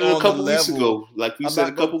it a couple weeks ago.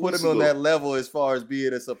 Put him on that level as far as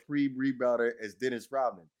being a supreme rebounder as Dennis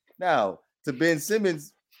Rodman. Now to Ben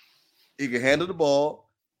Simmons, he can handle the ball.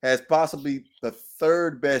 Has possibly the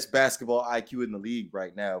third best basketball IQ in the league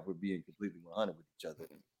right now, if we're being completely 100 with each other,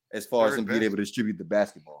 as far as him being able to distribute the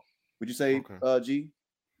basketball. Would you say, G?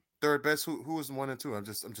 Third best? Who was 1 and 2? I'm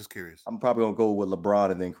just curious. I'm probably gonna go with LeBron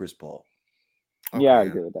and then Chris Paul. Okay, I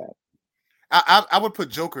agree with that. I would put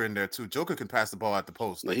Joker in there too. Joker can pass the ball at the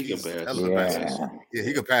post. Like, he can pass. Yeah,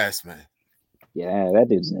 he can pass, man. Yeah, that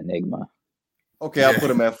dude's an enigma. Okay, I'll put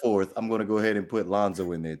him at 4th. I'm gonna go ahead and put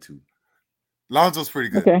Lonzo in there too. Lonzo's pretty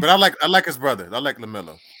good, but I like his brother. I like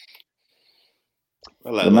LaMelo.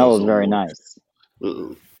 LaMelo's very nice.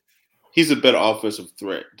 He's a better offensive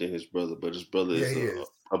threat than his brother, but his brother is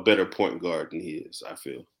a better point guard than he is, I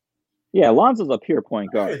feel. Yeah, Lonzo's a pure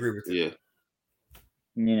point guard. I agree with you.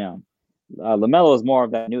 Yeah. LaMelo is more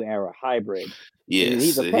of that new era hybrid. Yes,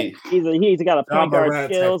 he's got a point guard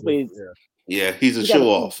skills, but he's a show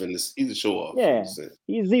off, and he's a show off. Yeah,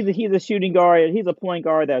 he's a shooting guard. He's a point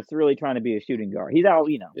guard that's really trying to be a shooting guard. He's out,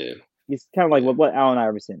 Yeah. He's kind of like what Allen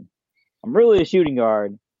Iverson. I'm really a shooting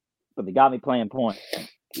guard, but they got me playing point.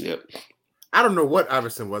 Yep. I don't know what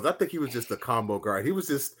Iverson was. I think he was just a combo guard. He was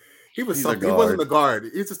something. He wasn't a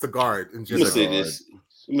guard. He's just a guard. Let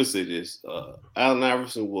me say this. Allen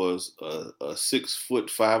Iverson was a 6'5",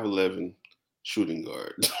 5'11" shooting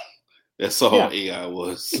guard. That's all AI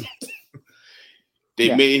was.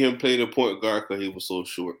 They made him play the point guard because he was so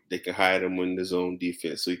short. They could hide him in the zone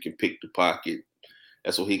defense so he can pick the pocket.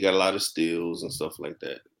 That's why he got a lot of steals and stuff like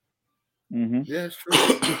that. Mm-hmm. Yeah, it's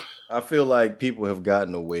true. I feel like people have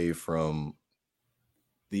gotten away from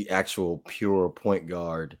the actual pure point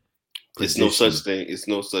guard. It's no such thing. It's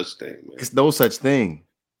no such thing, man. It's no such thing.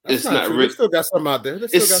 It's not really. They still got some out there.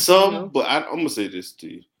 It's some, but I'm gonna say this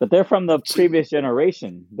to you. But they're from the previous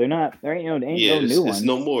generation. They're not. There ain't no new ones. It's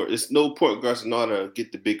no more. It's no point guards in order to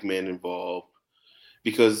get the big man involved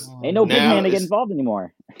because ain't no big man to get involved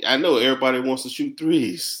anymore. I know everybody wants to shoot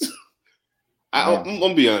threes. I'm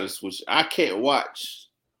gonna be honest with you. I can't watch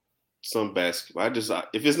some basketball.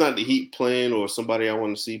 If it's not the Heat playing or somebody I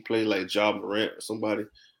want to see play like Ja Morant or somebody,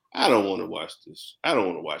 I don't want to watch this. I don't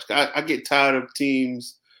want to watch. I get tired of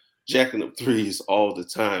teams jacking up threes all the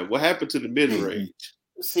time. What happened to the mid range?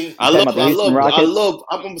 See, I love.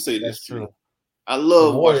 I'm gonna say this true. I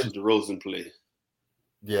love watching DeRozan play.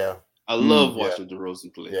 Yeah, I love watching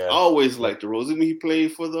DeRozan play. Yeah. I always liked DeRozan when he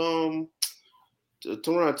played for the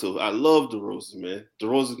Toronto. I love DeRozan, man.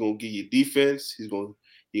 DeRozan's gonna give you defense. He's gonna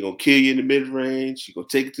kill you in the mid range. He's gonna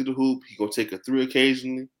take it to the hoop. He's gonna take a three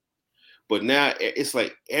occasionally. But now it's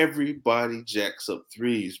like everybody jacks up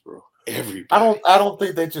threes, bro. Everybody. I don't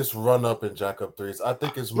think they just run up and jack up threes. I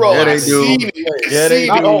think it's bro. Yeah, they do. Yeah, they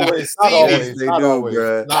not do. always. Not always. They not do, always.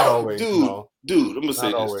 bruh. Not always. Dude, no. Dude, I'm gonna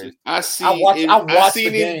say Not this. always. I see. I watch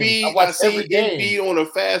seen the game. Embiid. I watch seen every game. Embiid on a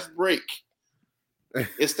fast break.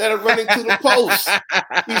 Instead of running to the post,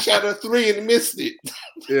 he shot a three and missed it.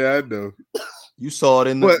 Yeah, I know. You saw it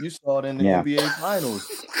in the Yeah. NBA Finals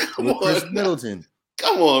Come with on, Chris Middleton.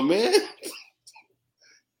 Come on, man.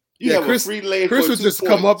 You have Chris, a free lane. Chris for would 2 just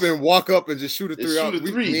points. come up and walk up and just shoot a And three out. shoot a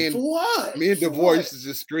three. For what? Me and For DeVore what? used to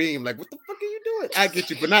just scream like, "What the fuck are you doing?" I get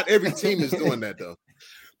you, but not every team is doing that though.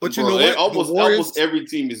 But you Bro, know what? Almost every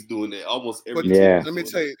team is doing that. Almost every But team. Yeah. is let me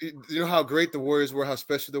doing tell you, you know how great the Warriors were, how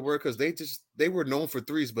special they were, because they were known for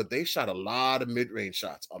threes, but they shot a lot of mid-range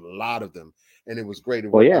shots, a lot of them, and it was great. It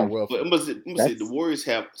Well, worked yeah. out well. But I'm gonna say the Warriors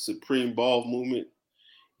have supreme ball movement.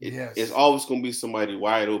 Yes. It's always gonna be somebody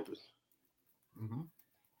wide open. Mhm.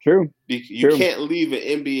 True. You True. can't leave an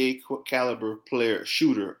NBA caliber player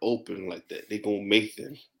shooter open like that. They're gonna make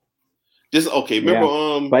them. Just okay.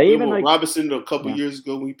 Remember, But even remember like- Robinson a couple years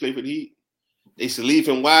ago when he played for the Heat. They used to leave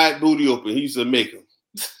him wide booty open. He used to make him.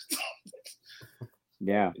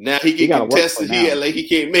 Yeah. Now he He get gotta work contested. for it now. He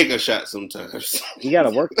can't make a shot sometimes. You got to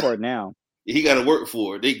work for it now. He got to work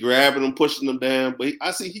for it. They grabbing him, pushing him down. But I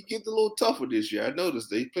see he getting a little tougher this year. I noticed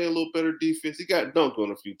that he playing a little better defense. He got dunked on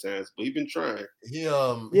a few times, but he been trying. He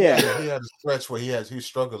Yeah. he had a stretch where he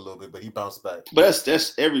struggled a little bit, but he bounced back. But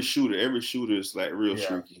that's every shooter. Every shooter is like real Yeah.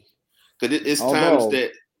 streaky. Because it's Although- times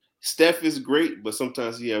that Steph is great, but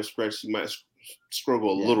sometimes he has scratch. He might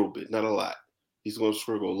struggle a little bit, not a lot. He's going to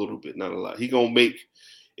struggle a little bit, not a lot. He going to make,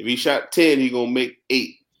 if he shot 10, he going to make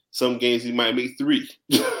 8. Some games he might make 3.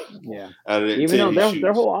 Yeah. Out of that Even 10 though he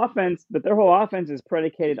their shoots. whole offense is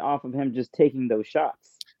predicated off of him just taking those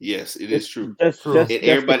shots. Yes, it is true. Just And to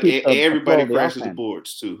everybody keep the flow of the crashes the offense.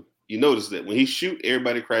 boards too. You notice that when he shoot,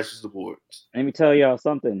 everybody crashes the boards. Let me tell y'all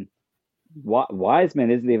something.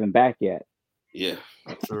 Wiseman isn't even back yet. Yeah.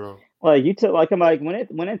 True. Like I'm like when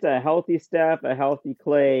it's a healthy Steph, a healthy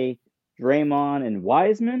Clay, Draymond, and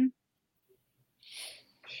Wiseman,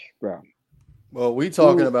 bro. Well, we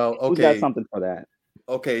talking Who- about Who's got okay. something for that?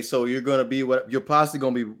 Okay, so you're possibly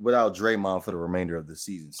gonna be without Draymond for the remainder of the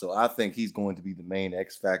season. So I think he's going to be the main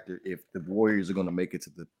X factor if the Warriors are going to make it to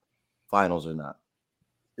the finals or not.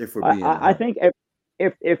 If we're being, I think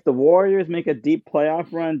if the Warriors make a deep playoff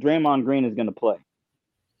run, Draymond Green is going to play.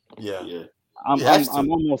 Yeah. Yeah. I'm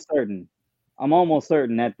almost certain. I'm almost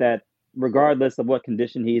certain that regardless of what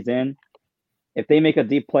condition he's in, if they make a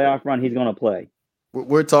deep playoff run, he's going to play.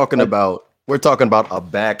 we're talking about a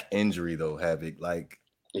back injury though, Havoc. Like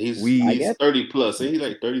He's I guess- 30 plus. Ain't he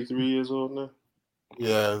like 33 years old now?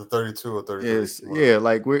 Yeah, 32 or 33. yes, yeah,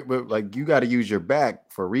 like we're like you got to use your back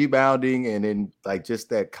for rebounding and then like just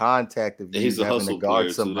that contact of And you he's a having to hustle guard player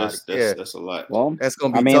too. somebody. That's a lot. Well, That's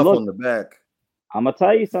gonna be I mean, tough look- on the back. I'm gonna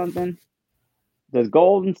tell you something. Does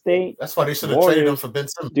Golden State That's why they should have traded him Warriors for Ben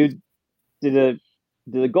Simmons. do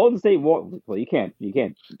the Golden State Warriors? Well, you can't. They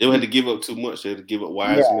would have to give up too much. They had to give up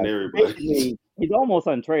Wiseman and everybody. Basically, he's almost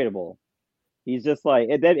untradeable. He's just like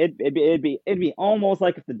it'd be almost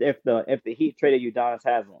like if the Heat traded Udonis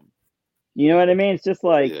Haslem. You know what I mean? It's just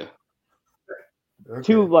like Yeah.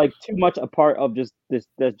 too much a part of just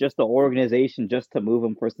the organization just to move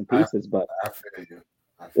him for some pieces. But I feel you.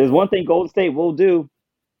 there's one thing Golden State will do,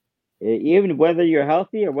 even whether you're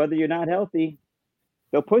healthy or whether you're not healthy,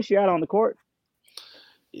 they'll push you out on the court.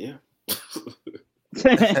 Yeah.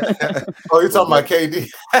 Oh, you're talking about KD?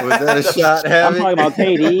 Was that a shot, I'm Havoc? talking about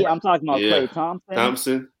KD. I'm talking about Yeah. Klay Thompson.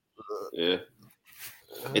 Thompson. Yeah.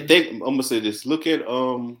 And I'm gonna say this. Look at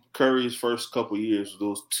Curry's first couple years with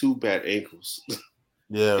those 2 bad ankles.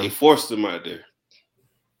 Yeah. They forced him out there.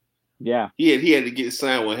 Yeah. He had to get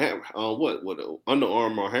signed with Under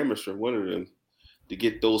Armour or Hammerstring, one of them, to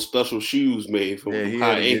get those special shoes made for Yeah,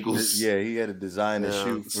 high ankles. he had to design a Yeah.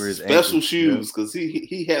 shoe for his Special ankles. shoes because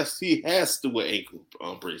he has to wear ankle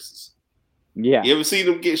braces. Yeah. You ever seen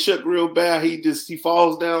him get shook real bad? He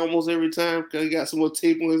falls down almost every time because he got some more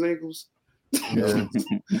tape on his ankles.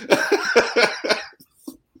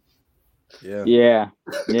 Yeah. Yeah.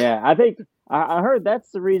 Yeah. I think I heard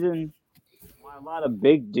that's the reason why a lot of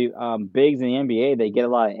bigs in the NBA they get a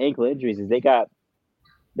lot of ankle injuries is they got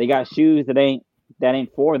shoes that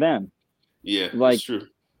ain't for them. Yeah, like, that's true.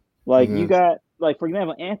 Like you got, like, for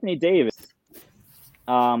example, Anthony Davis.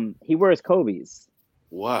 He wears Kobe's.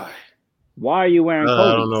 Why? Why are you wearing Kobe's?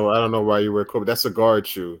 I don't know why you wear Kobe. That's a guard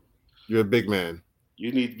shoe. You're a big man.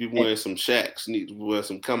 You need to be wearing some Shaqs. You need to wear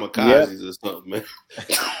some kamikazes or something, man.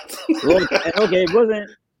 Look, okay,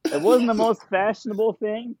 it wasn't the most fashionable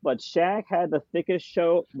thing, but Shaq had the thickest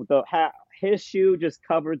shoe. His shoe just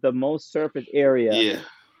covered the most surface area. Yeah.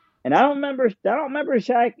 And I don't remember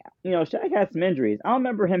Shaq. You know, Shaq had some injuries. I don't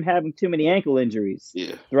remember him having too many ankle injuries.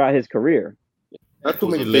 Throughout his career. Not too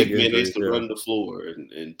many leg injuries. Man used to run the floor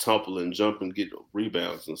and tumble and jump and get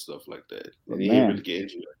rebounds and stuff like that. And he didn't really get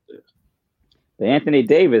injured like that. The Anthony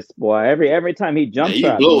Davis boy, every time he jumps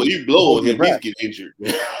up, you blow and he's get injured.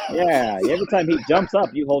 Yeah, every time he jumps up,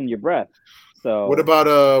 you holding your breath. So what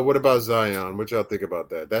about Zion? What y'all think about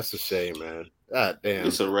that? That's a shame, man. God damn,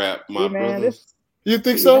 it's a wrap, my brother. You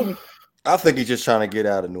think so? I think he's just trying to get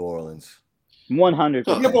out of New Orleans. 100.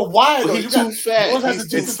 Yeah, but why? Well, he's too fat.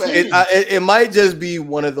 It might just be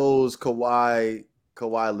one of those Kawhi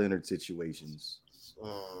Leonard situations.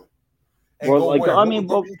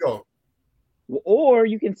 Or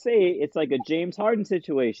you can say it's like a James Harden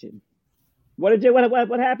situation. What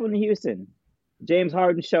happened in Houston? James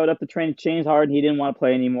Harden showed up to train. James Harden, he didn't want to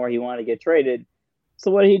play anymore. He wanted to get traded. So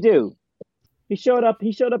what did he do? He showed up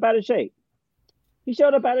out of shape.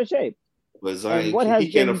 But Zion,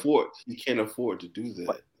 he can't afford to do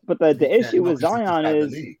that. But the issue with Zion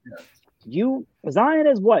is Zion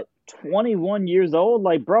is what, 21 years old?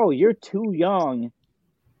 Like, bro, you're too young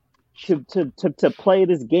to play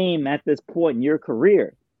this game at this point in your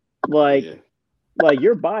career. Like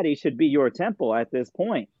your body should be your temple at this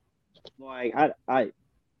point. Like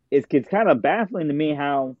it's kind of baffling to me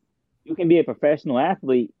how you can be a professional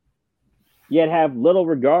athlete yet have little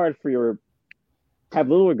regard for your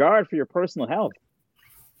personal health.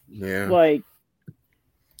 Yeah.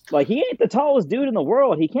 Like he ain't the tallest dude in the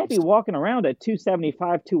world. He can't be walking around at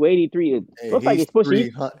 275, 283. Looks like he's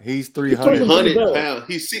pushing. He's 300 pounds.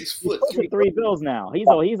 He's 6 foot. He's 3 bills now. He's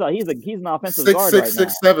an offensive guard right now.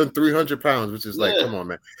 6'7", 300 pounds, which is like, come on,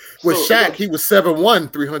 man. With Shaq, he was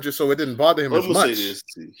 7'1", 300, so it didn't bother him as much. Say this.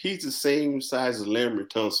 He's the same size as Larry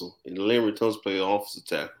Tunsil, and Larry Tunsil played offensive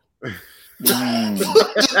tackle.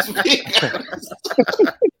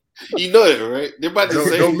 You know that, right? They're about the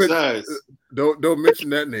same size. Don't mention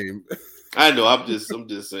that name. I know. I'm just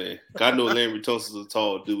saying. I know Larry Tunsil's a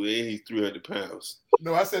tall dude, and he's 300 pounds.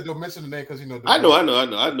 No, I said don't mention the name because you know. I know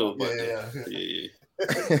about that. Yeah.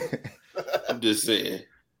 I'm just saying.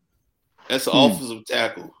 That's an offensive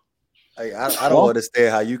tackle. I don't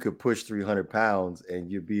understand how you could push 300 pounds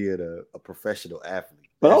and you be a professional athlete.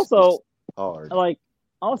 But that's also hard.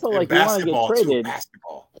 Also, like, you want to get traded.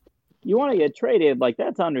 You want to get traded, like,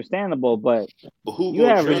 that's understandable, but who you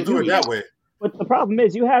haven't do it that way. But the problem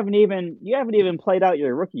is you haven't even played out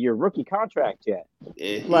your rookie contract yet.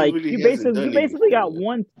 Yeah, like really you basically got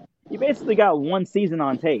one season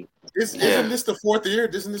on tape. Isn't this the fourth year?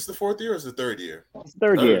 Isn't this the fourth year or is it the third year? It's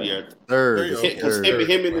third year. Third.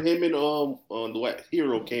 Him and Dwight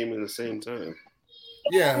Hero came in the same time.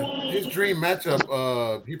 Yeah, his dream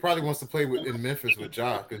matchup. He probably wants to play in Memphis with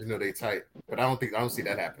Ja because they tight. But I don't see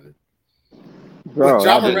that happening. Bro, with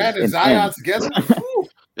Ja Morant and Zion together,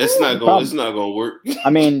 it's not going to work. I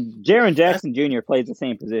mean, Jaren Jackson Jr. plays the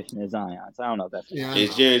same position as Zion, so I don't know if that's. And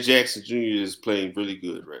Jaren Jackson Jr. is playing really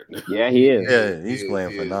good right now. Yeah, he is. Yeah, he's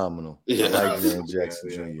playing phenomenal. Yeah. I like Jaren Jackson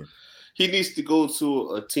Jr. He needs to go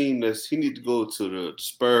to a team he needs to go to the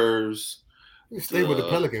Spurs. He stay with the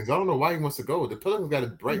Pelicans. I don't know why he wants to go. The Pelicans got a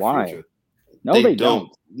bright future. No, they don't.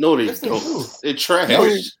 No, they don't. They're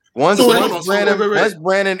trash. Once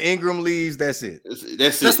Brandon Ingram leaves, that's it.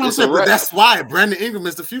 That's what I'm saying. But that's why Brandon Ingram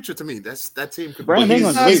is the future to me. That team could. Brandon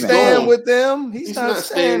Ingram's not staying with them. He's not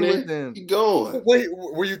staying with them. He's going. Wait,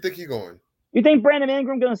 where you think he's going? You think Brandon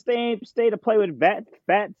Ingram gonna stay to play with Fat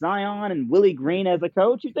Zion and Willie Green as a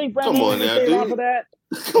coach? You think Brandon Ingram stay around for that?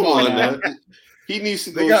 Come on now. He needs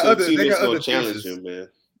to go to a team that's going to challenge him, man.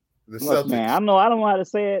 Look, man, I don't know how to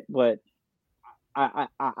say it, but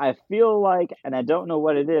I feel like, and I don't know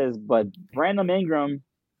what it is, but Brandon Ingram,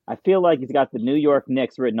 I feel like he's got the New York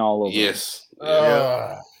Knicks written all over. Yes.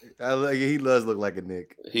 He does look like a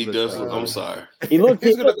Knick. He does. I'm sorry. He looks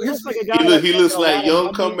like a guy. He looks like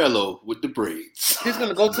young Carmelo with the braids. He's going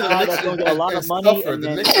to go to the Knicks. That's going to get a lot of money. The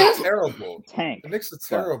Knicks are terrible. Tank. The Knicks are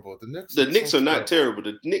terrible. The Knicks are not terrible.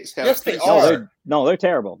 The Knicks have. Yes, they are. No, they're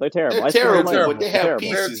terrible. They're terrible. They're terrible, but they have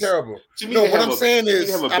pieces. They're terrible. To me, what I'm saying is,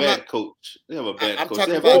 they have a bad coach. They have a bad coach. I'm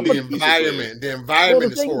talking about the environment. The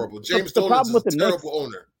environment is horrible. James Dolan is a terrible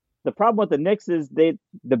owner. The problem with the Knicks is the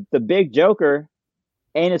big joker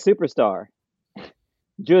ain't a superstar.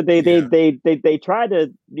 They tried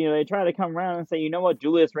to come around and say, you know what,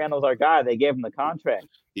 Julius Randle's our guy. They gave him the contract.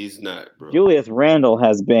 He's not, bro. Julius Randle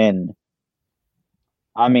has been.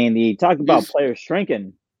 I mean, you talk about players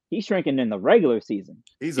shrinking. He's shrinking in the regular season.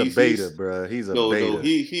 He's a beta, bro. He's a beta. No,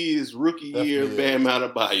 he is rookie year Bam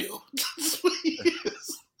Adebayo. That's what he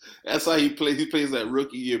is. That's how he plays. He plays that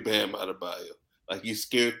rookie year Bam Adebayo. Like he's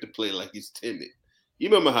scared to play, like he's timid. You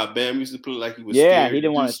remember how Bam used to play like he was scared? Yeah, he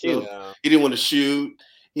didn't want to shoot. He didn't want to shoot.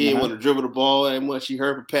 He didn't want to dribble the ball that much. He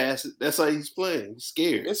heard him pass it. That's how he's playing. He's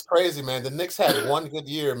scared. It's crazy, man. The Knicks had one good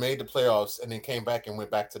year, made the playoffs, and then came back and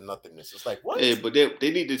went back to nothingness. It's like, what? Yeah, but they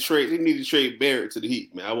need to trade. They need to trade Barrett to the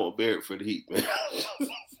Heat, man. I want Barrett for the Heat, man.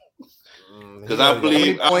 Because I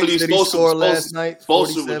believe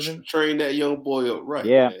Spoelstra would train that young boy up right.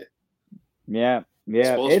 Yeah, man.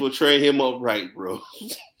 Yeah. Spoelstra will train him up right, bro.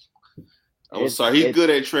 I'm sorry. He's good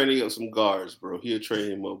at training up some guards, bro. He'll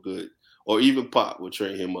train him up good. Or even Pop will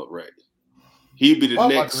train him up right. He'd be the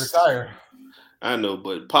Pop next. About to retire. I know,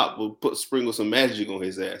 but Pop will sprinkle some magic on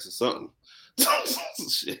his ass or something.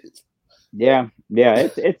 Shit. Yeah.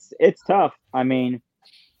 It's tough. I mean,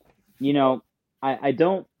 I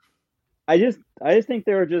just think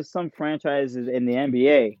there are just some franchises in the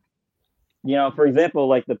NBA. For example,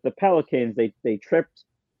 like the Pelicans, they tripped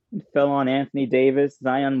and fell on Anthony Davis,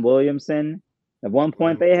 Zion Williamson. At one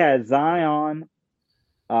point, they had Zion.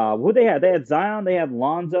 Who they had? They had Zion, they had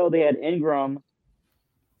Lonzo, they had Ingram,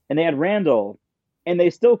 and they had Randall, and they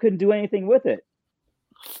still couldn't do anything with it.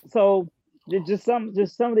 So just some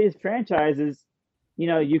of these franchises,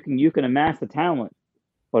 you can amass the talent,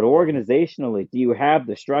 but organizationally, do you have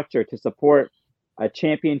the structure to support a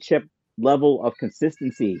championship level of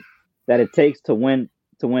consistency that it takes to win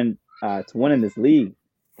in this league?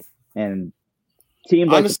 And teams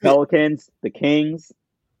like the Pelicans, the Kings.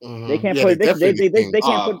 They can't put. They can't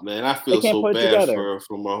put. Man, I feel so bad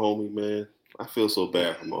for my homie, man. I feel so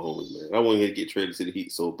bad for my homie, man. I want him to get traded to the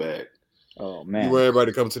Heat so bad. Oh man, you want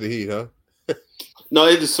everybody to come to the Heat, huh? No,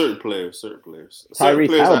 it's just certain players.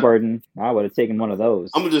 Tyrese Halliburton, I would have taken one of those.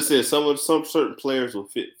 I'm gonna just say some certain players will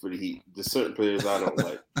fit for the Heat. There's certain players I don't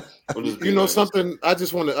like. Something. I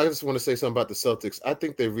just want to say something about the Celtics. I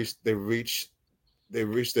think they reached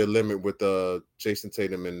their limit with Jason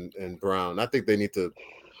Tatum and Brown. I think they need to.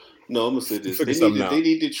 No, I'm gonna say this. They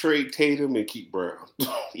need to trade Tatum and keep Brown.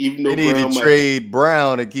 Even though they need to trade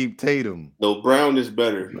Brown and keep Tatum. No, Brown is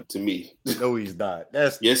better to me. No, he's not.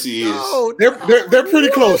 Yes, he is. No, they're pretty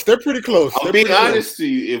close. They're pretty close. I'm being honest to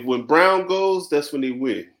you. If when Brown goes, that's when they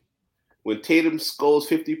win. When Tatum scores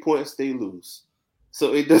 50 points, they lose.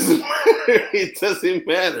 So it doesn't matter. It doesn't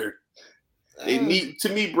matter. To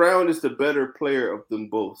me, Brown is the better player of them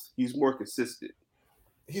both. He's more consistent.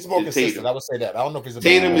 He's more consistent. Tatum. I would say that. I don't know if he's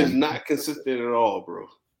Tatum is not consistent at all, bro.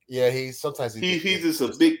 Yeah, he's just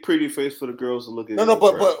a big pretty face for the girls to look at. No,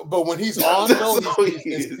 but when he's on, though,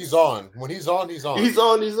 he's on. When he's on, he's on. He's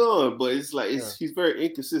on. But it's like he's very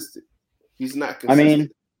inconsistent. He's not consistent. I mean,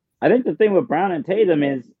 I think the thing with Brown and Tatum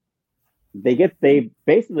is they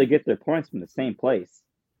basically get their points from the same place.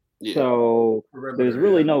 Yeah. So there's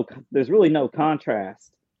really no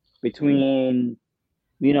contrast between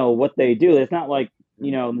what they do. It's not like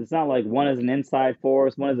it's not like one is an inside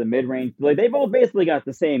force, one is a mid-range. Like they both basically got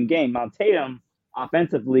the same game. Now Tatum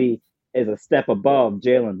offensively is a step above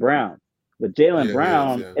Jaylen Brown, but Jaylen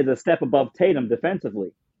Brown is a step above Tatum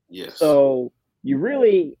defensively. Yes. So you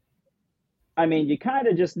kind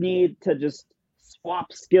of just need to just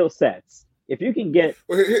swap skill sets. If you can get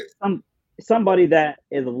somebody that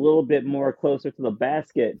is a little bit more closer to the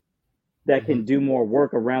basket, that can do more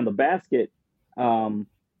work around the basket,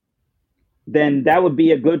 then that would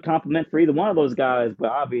be a good compliment for either one of those guys. But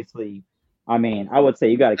obviously, I would say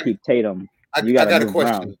you got to keep Tatum. I got a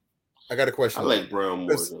question. I like Brown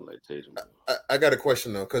more than like Tatum. I got a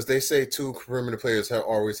question though, because they say two perimeter players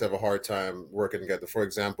always have a hard time working together. For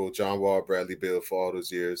example, John Wall, Bradley Beal for all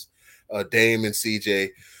those years, Dame and CJ.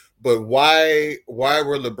 But why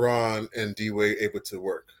were LeBron and D-Wade able to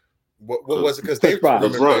work? What was it? Because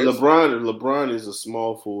LeBron is a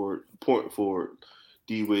small forward, point forward.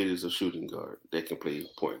 D-Wade is a shooting guard that can play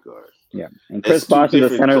point guard. Yeah, and Chris Bosh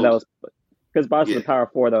is a center Chris Bosh is a power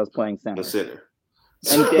forward that was playing center. The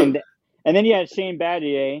center. And then you had Shane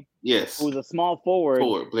Battier. Yes. Who was a small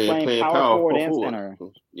forward playing power forward and center.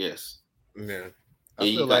 Yes. Yeah. I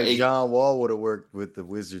feel like John Wall would have worked with the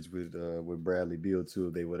Wizards with Bradley Beal too.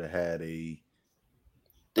 If they would have had a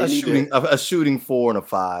shooting 4 and a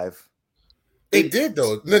 5. They did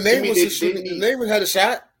though. The name had a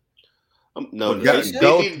shot. No, they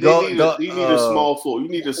need a small forward. You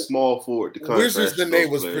need a small forward to contrast. Wizards' Nene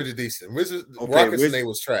was pretty decent. Rockets' Nene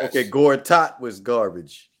was trash. Okay, Gortat was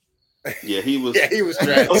garbage. Yeah, he was. Yeah, he was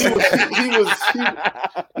trash. Gortat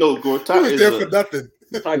was there for nothing.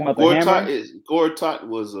 Talking about the hammer? Gortat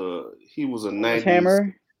was he was a 90s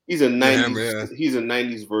hammer. He's a 90s. He's a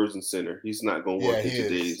 90s version center. He's not going to work in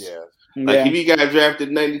today's. Yeah. Like if he got drafted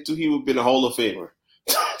in 92, he would have been a Hall of Famer.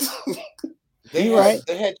 They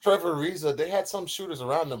had Trevor Ariza. They had some shooters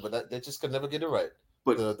around them, but they just could never get it right.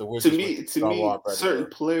 But to me, certain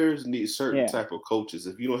players need certain type of coaches.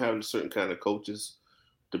 If you don't have a certain kind of coaches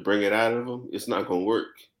to bring it out of them, it's not going to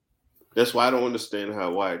work. That's why I don't understand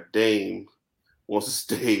why Dame wants to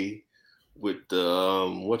stay with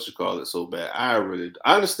the so bad. I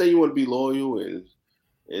understand you want to be loyal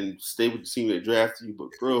and stay with the team that drafted you, but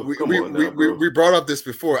bro, we brought up this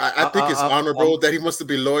before. I think it's honorable that he wants to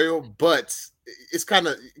be loyal, but it's kind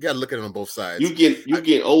of you got to look at it on both sides. You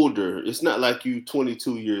get older. It's not like you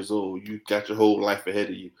 22 years old. You got your whole life ahead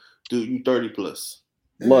of you, dude. You 30 plus.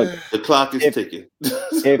 Look, the clock is ticking.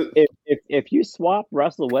 if you swap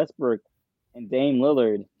Russell Westbrook and Dame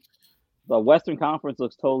Lillard, the Western Conference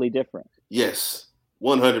looks totally different. Yes,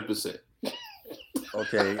 100%.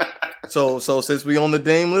 Okay, so since we on the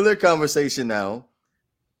Dame Lillard conversation now,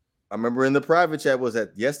 I remember in the private chat, was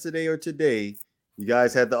that yesterday or today, you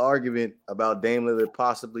guys had the argument about Dame Lillard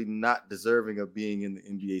possibly not deserving of being in the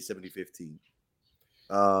NBA 70-15 team.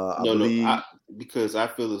 Because I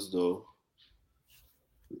feel as though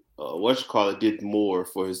did more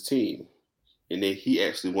for his team, and then he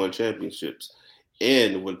actually won championships.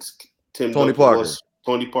 And when Tony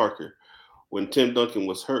Parker, when Tim Duncan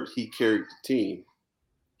was hurt, he carried the team.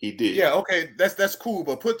 He did. Yeah, okay, that's cool.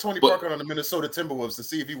 But put Tony Parker on the Minnesota Timberwolves to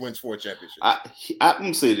see if he wins 4 championships. I'm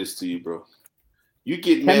gonna say this to you, bro. You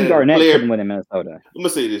get Kevin Garnett couldn't win in Minnesota. I'm gonna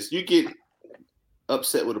say this: you get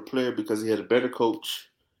upset with a player because he had a better coach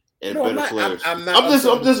and better players. I'm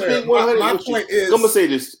just being 100. My point is, I'm gonna say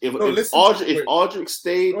this: if Aldridge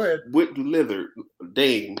stayed with Lillard,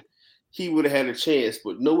 Dame, he would have had a chance.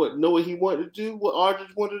 But know what he wanted to do? What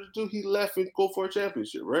Aldridge wanted to do? He left and go for a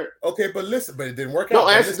championship, right? Okay, but listen, but it didn't work out. No,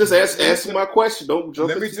 answer my question. Don't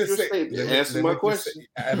jump into your statement. Answer my question.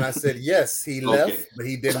 And I said yes, he left, but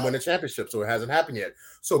he didn't win a championship, so it hasn't happened yet.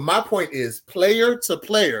 So my point is, player to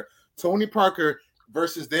player, Tony Parker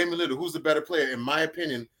versus Damian Lillard. Who's the better player? In my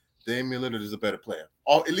opinion, Damian Lillard is a better player,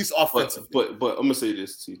 at least offensively. But I'm gonna say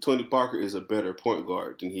this to you: Tony Parker is a better point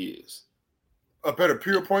guard than he is. A better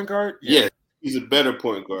pure point guard? Yeah, he's a better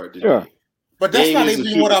point guard than me. But that's not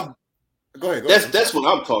even what I'm. Go ahead. That's what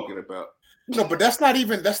I'm talking about. No, but that's not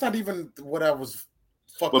even what I was.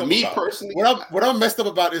 But me personally, what I'm messed up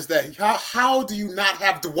about is that how do you not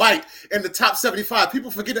have Dwight in the top 75? People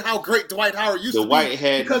forget how great Dwight Howard used to be. Dwight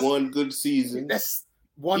had one good season. That's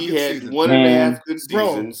one. He good had season. 1.5 good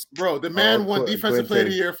seasons. Bro, the man won Defensive Player of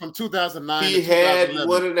the Year from 2009. He had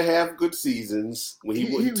 1.5 good seasons when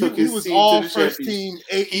he took his team all to the first team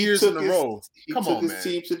 8 years in a row. He took his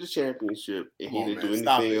team to the championship, and he didn't do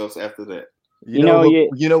anything else after that. You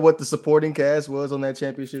know what the supporting cast was on that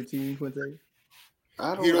championship team, Quinte?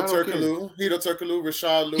 Hito Turkoglu,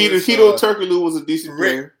 Rashad Lewis. Hito Turkoglu was a decent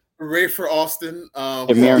player. Rafer Austin,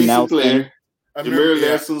 Jameer Nelson.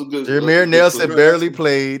 Jameer Nelson barely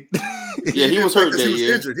played. Yeah, he was hurt that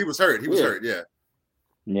year. Injured. He was hurt. Yeah.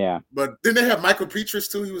 Yeah. But then they have Michael Pietrus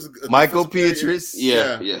too. He was Michael Pietrus.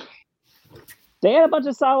 Yeah. They had a bunch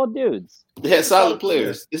of solid dudes. They had solid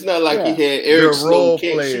players. It's not like he had Eric Snow,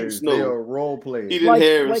 can't shoot Snow. They are role players. He didn't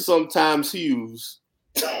have sometimes Hughes.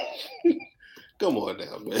 Come on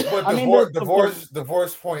now, man. But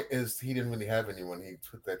Divorce's point is he didn't really have anyone. He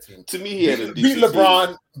took that team. To me, he had a beat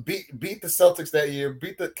LeBron, beat the Celtics that year,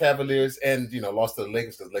 beat the Cavaliers, and lost to the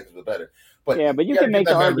Lakers because the Lakers were better. But you can make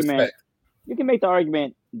the argument. You can make the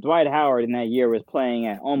argument Dwight Howard in that year was playing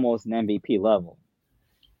at almost an MVP level.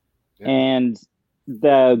 Yeah. And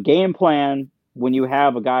the game plan when you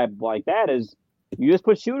have a guy like that is you just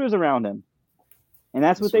put shooters around him. And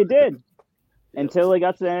that's what they did. Until they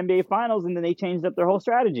got to the NBA Finals, and then they changed up their whole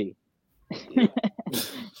strategy.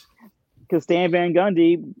 Because Stan Van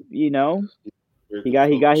Gundy, he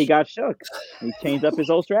got shook. He changed up his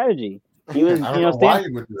whole strategy. He was, why he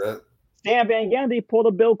would do that. Stan Van Gundy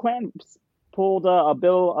pulled Bill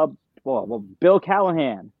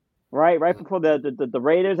Callahan, right before the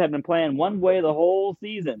Raiders had been playing one way the whole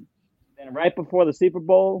season. Then right before the Super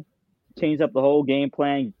Bowl, changed up the whole game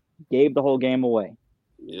plan, gave the whole game away.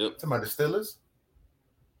 Yep. Talking about the Steelers?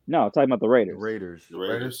 No, talking about the Raiders.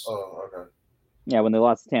 Raiders. Oh, okay. Yeah, when they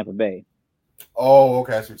lost to Tampa Bay. Oh,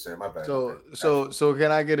 okay. I should say my bad. So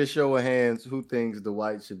can I get a show of hands? Who thinks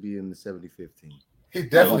Dwight should be in the 75th team? He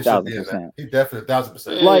definitely should be in that. He definitely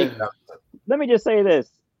 1,000%. Like, let me just say this.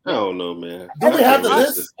 I don't know, man. Do we have the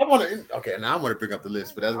list? I want to. Okay, now I want to bring up the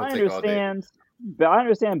list, but that's going to take all day. But I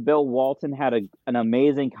understand Bill Walton had an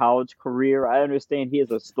amazing college career. I understand he is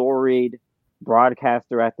a storied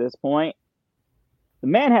broadcaster at this point. The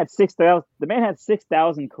man had 6,000. The man had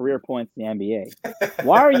 6,000 career points in the NBA.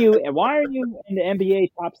 Why are you in the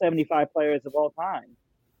NBA top 75 players of all time?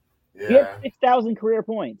 Yeah. He had 6,000 career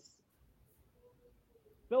points.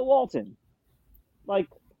 Bill Walton, like,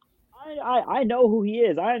 I know who he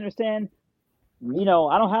is. I understand. I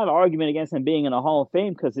don't have an argument against him being in the Hall of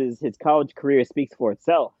Fame because his college career speaks for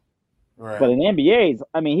itself. Right. But in the NBA,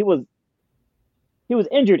 I mean, he was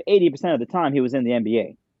injured 80% of the time he was in the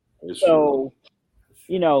NBA. So,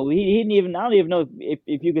 he didn't even. I don't even know if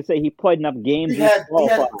you could say he played enough games. He had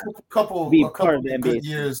a couple good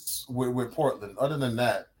years with Portland. Other than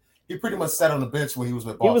that, he pretty much sat on the bench when he was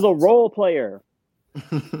with Boston. He was a role player.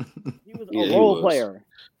 He was a role player.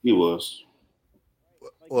 He was.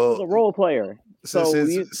 He was a role player. So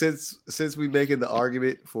since we making the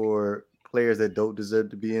argument for players that don't deserve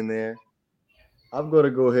to be in there, I'm gonna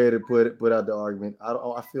go ahead and put out the argument.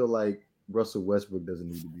 I feel like Russell Westbrook doesn't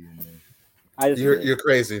need to be in there. You're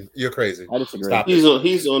crazy. You're crazy. I disagree. Stop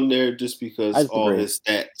he's on there just because all his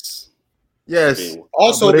stats. Yes.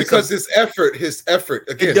 Also because his effort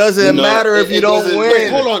again. It doesn't matter if you don't win. Wait,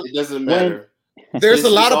 hold on. It doesn't matter. There's a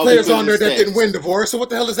lot of players on there that didn't win, DeVore. So what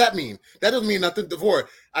the hell does that mean? That doesn't mean nothing, DeVore.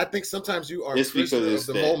 I think sometimes you are prisoner of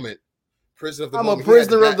the moment. I'm a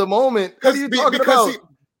prisoner of the moment. What are you talking about?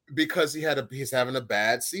 Because he's having a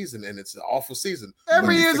bad season and it's an awful season.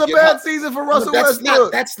 Every year's a bad season for Russell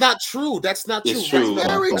Westbrook. That's not true. That's not true. It's true. That's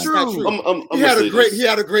very true. He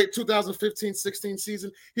had a great 2015-16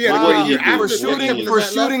 season. He had a great year for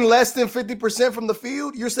shooting less than 50% from the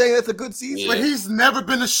field. You're saying that's a good season, yeah. But he's never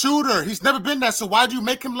been a shooter. He's never been that. So why do you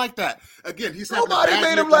make him like that? Again, nobody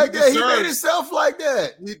made him like that. He made himself like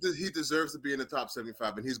that. He deserves to be in the top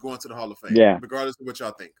 75, and he's going to the Hall of Fame. Yeah, regardless of what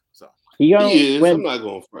y'all think. So. He is. I'm not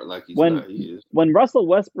going for it like he's not. He is. When Russell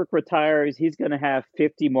Westbrook retires, he's going to have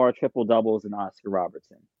 50 more triple doubles than Oscar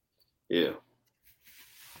Robertson. Yeah.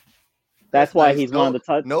 That's why he's one of the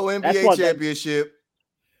top. No NBA championship.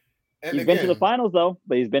 He's been to the finals though.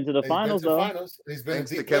 But he's been to the finals though. He's been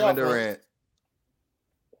to Kevin Durant.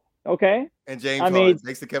 Okay. And James Harden.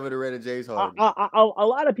 Thanks to Kevin Durant and James Harden. A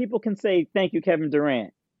lot of people can say thank you, Kevin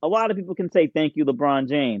Durant. A lot of people can say thank you, LeBron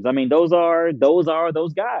James. I mean, those are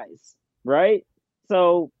those guys. Right,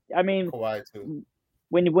 so I mean, when by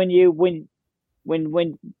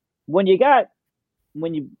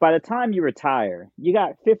the time you retire, you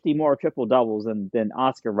got 50 more triple doubles than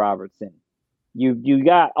Oscar Robertson. You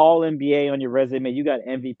got All NBA on your resume. You got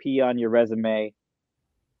MVP on your resume.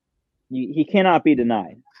 He cannot be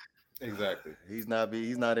denied. Exactly. He's not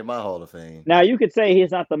in my Hall of Fame. Now you could say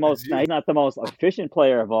he's not the most efficient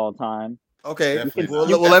player of all time. Okay. Well,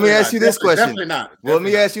 let me ask you this question. Definitely not. Well, let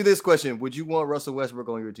me ask you this question. Would you want Russell Westbrook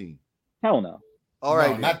on your team? Hell no. All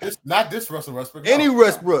right. Not this Russell Westbrook. Any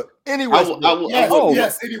Westbrook. Any Westbrook.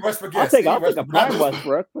 Yes, any Westbrook. Yes. I'll take a prime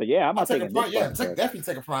Westbrook, but yeah, I'm not taking definitely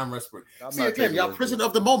take a prime Westbrook. See again, y'all prisoner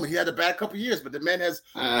of the moment. He had a bad couple years, but the man has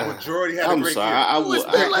majority had a great year. It's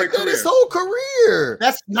been like that his whole career.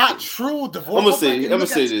 That's not true, DeVore. I'm gonna say this. I'm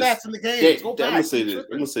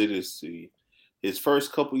gonna say this to you. His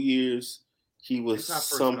first couple years, he was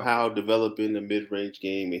somehow developing the mid-range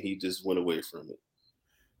game, and he just went away from it.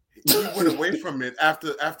 He went away from it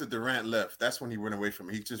after Durant left. That's when he went away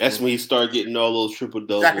from it. That's when he started getting all those triple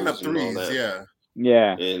doubles, stacking up threes.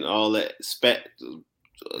 Yeah, and all that stat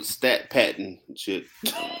patent shit.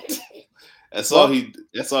 That's all he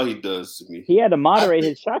does to me. He had to moderate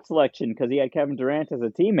his shot selection because he had Kevin Durant as a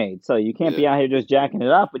teammate. So you can't be out here just jacking it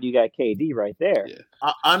up, but you got KD right there. Yeah.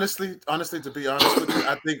 Honestly, to be honest with you,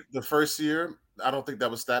 I think the first year, I don't think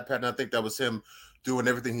that was stat patent. I think that was him doing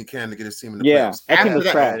everything he can to get his team in the playoffs.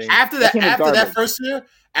 After that first year,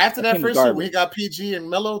 when he got PG and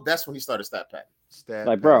Melo, that's when he started stat patent.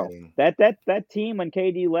 Like, bro, that team when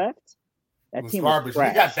KD left, that team was garbage.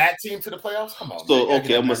 He got that team to the playoffs. Come on. So I'm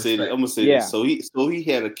gonna say this. So he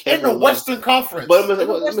had a Kevin in the Western Conference. But I'm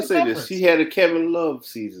gonna say this. He had a Kevin Love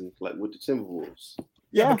season, like with the Timberwolves.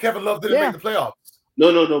 Yeah, but Kevin Love didn't make the playoffs.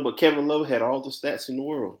 No. But Kevin Love had all the stats in the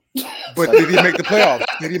world. But did he make the playoffs?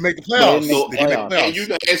 Did he make the playoffs? And you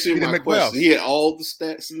got to answer my question. He had all the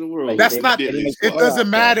stats in the world. That's not. It doesn't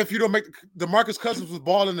matter if you don't make. DeMarcus Cousins was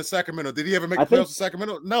balling in Sacramento. Did he ever make the playoffs in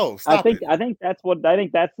Sacramento? No. I think that's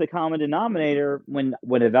the common denominator when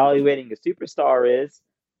evaluating a superstar is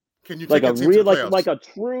Can you like take a a team real to the playoffs? like a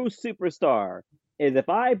true superstar is if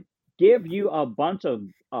I give you a bunch of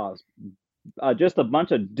just a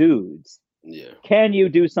bunch of dudes. Yeah. Can you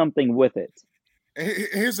do something with it?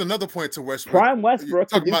 Here's another point to Westbrook. Prime Westbrook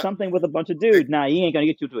can do something with a bunch of dudes. Now he ain't gonna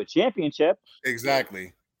get you to a championship.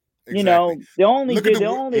 Exactly. You know, the only he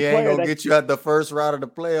player ain't gonna get you at the first round of the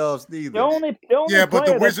playoffs neither. The only but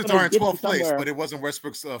the Wizards are in 12th place. But it wasn't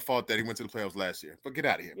Westbrook's fault that he went to the playoffs last year. But get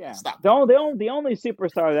out of here. Yeah. Stop. The only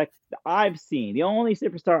superstar that I've seen,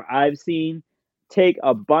 take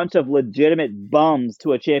a bunch of legitimate bums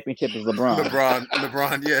to a championship is LeBron.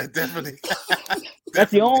 LeBron, yeah, definitely.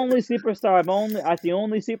 That's the only superstar. That's the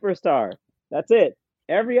only superstar. That's it.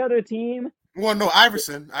 Every other team. Well, no,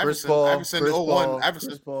 Iverson. Chris 01. Paul.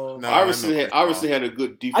 Iverson. No, Iverson had a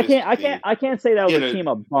good defense. I can't say that was a team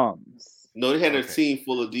of bums. No, they had a team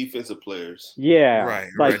full of defensive players. Yeah,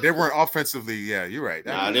 right. They weren't offensively. Yeah, you're right.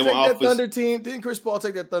 Nah, they were offensive. Thunder team. Didn't Chris Paul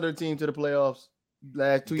take that Thunder team to the playoffs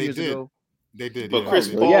last 2 years ago? They did. But Chris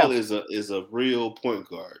Paul is a real point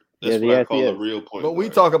guard. That's what I call a real point guard. But we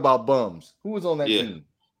talk about bums. Who was on that team?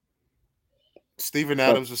 Steven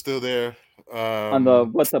Adams was still there. On the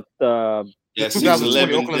what's up the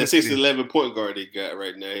 6'11" point guard they got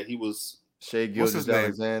right now. He was Shai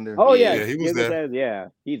Gilgeous-Alexander. Oh yeah, he was there. Yeah,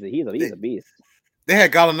 he's a beast. They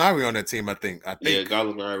had Gallinari on that team, I think. Yeah,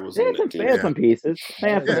 Gallinari was on that team. They had some pieces. They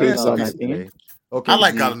had some pieces on that team. Okay, I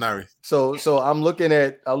like Gallinari. So I'm looking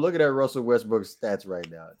at Russell Westbrook's stats right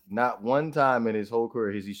now. Not one time in his whole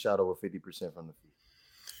career has he shot over 50% from the field.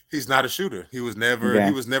 He's not a shooter. He was never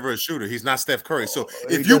a shooter. He's not Steph Curry. So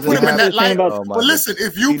if you put him in that light,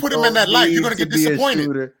 if you put him in that light, you're gonna get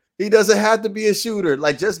disappointed. He doesn't have to be a shooter.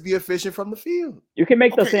 Like, just be efficient from the field. You can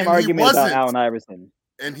make the same argument about Allen Iverson.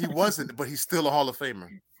 And he wasn't, but he's still a Hall of Famer.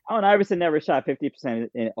 Allen Iverson never shot 50%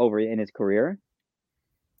 in his career.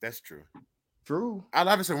 That's true. True. Allen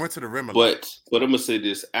Iverson went to the rim a lot. But I'm gonna say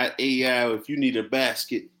this: at AI, if you need a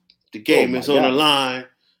basket, the game is on the line.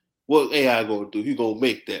 What AI gonna do? He gonna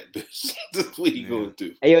make that bitch. That's what he gonna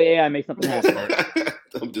do. AI make something happen.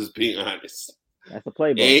 I'm just being honest. That's the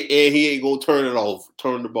playbook. And he ain't gonna turn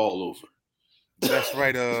the ball over. That's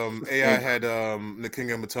right. AI had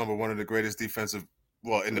Nakinga Mutombo, one of the greatest defensive.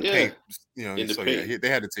 Well, in the paint, in the paint. They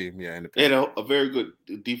had a team. Yeah, in the paint. They had a very good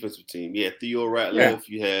defensive team. Yeah, Theo Ratliff.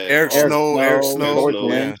 You had Eric Snow.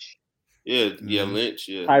 Lynch. Lynch.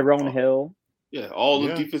 Yeah, Tyrone Hill. Yeah, all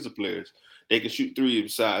the defensive players. They can shoot three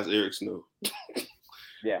besides Eric Snow.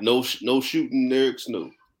 Yeah. No shooting Eric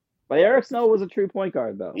Snow. But Eric Snow was a true point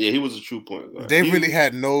guard, though. Yeah, he was a true point guard. They really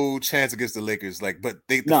had no chance against the Lakers. But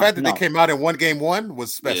the fact that they came out in game one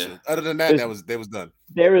was special. Yeah. Other than that, they was done.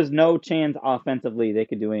 There is no chance offensively they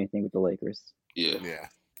could do anything with the Lakers. Yeah. Yeah.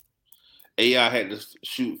 AI had to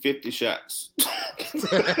shoot 50 shots.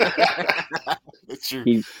 That's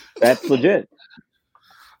true. That's legit.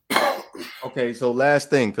 Okay, so last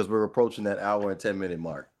thing, because we're approaching that hour and 10-minute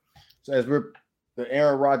mark. So as the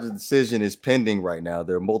Aaron Rodgers decision is pending right now.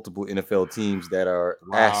 There are multiple NFL teams that are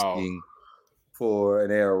asking for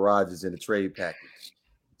an Aaron Rodgers in a trade package.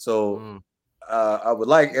 So I would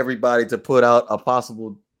like everybody to put out a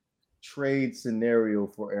possible trade scenario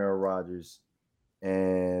for Aaron Rodgers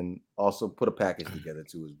and also put a package together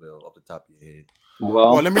too as well off the top of your head.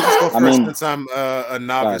 Well, let me just go first since I'm a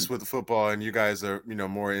novice with the football and you guys are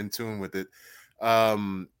more in tune with it.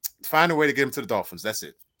 Find a way to get him to the Dolphins. That's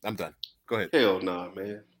it. I'm done. Go ahead. Hell nah,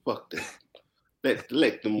 man. Fuck that.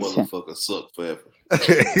 Let them motherfuckers suck forever.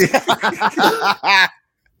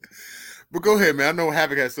 But go ahead, man. I know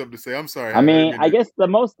Havoc has something to say. I'm sorry. I guess the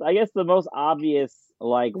most obvious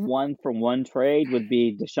one for one trade would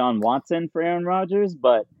be Deshaun Watson for Aaron Rodgers,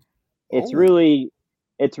 but it's really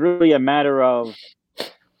a matter of,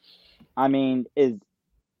 is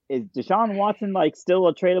Deshaun Watson still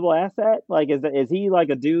a tradable asset? Is he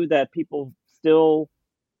a dude that people still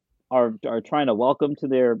are trying to welcome to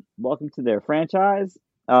their franchise?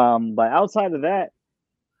 But outside of that,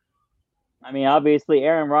 obviously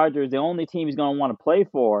Aaron Rodgers, the only team he's going to want to play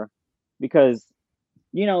for, because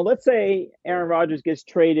let's say Aaron Rodgers gets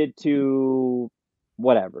traded to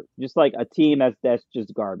whatever, just a team that's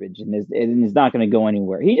just garbage and is not going to go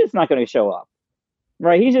anywhere. He's just not going to show up,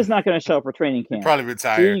 right? He's just not going to show up for training camp. He'll probably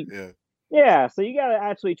retire. Yeah. So you got to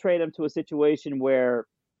actually trade him to a situation where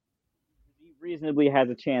he reasonably has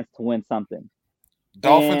a chance to win something.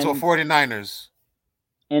 Dolphins or 49ers?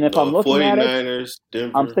 And if I'm looking 49ers, at it,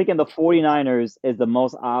 Denver. I'm thinking the 49ers is the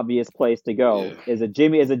most obvious place to go. Yeah. Is a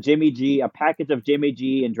Jimmy G, a package of Jimmy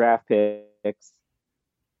G and draft picks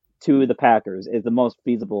to the Packers is the most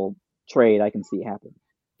feasible trade I can see happen.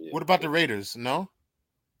 Yeah. What about the Raiders? No?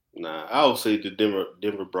 Nah, I would say the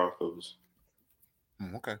Denver Broncos.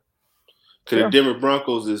 Okay. The Denver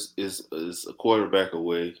Broncos is a quarterback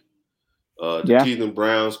away. The Cleveland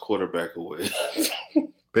Browns quarterback away.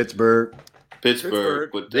 Pittsburgh,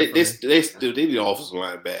 but they still need the offensive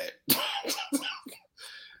line bad.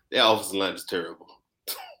 Their offensive line is terrible.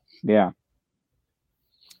 Yeah.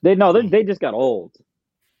 They just got old.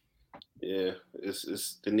 Yeah,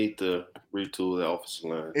 it's they need to retool the offensive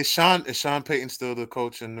line. Is Sean Payton still the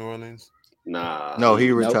coach in New Orleans? Nah. No,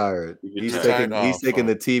 he retired. He's taking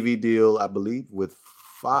the TV deal, I believe, with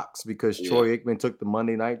Fox because Troy Aikman took the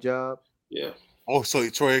Monday night job. Yeah. Oh, so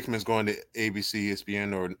Troy Aikman's going to ABC,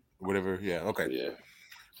 ESPN, or whatever. Yeah. Okay. Yeah.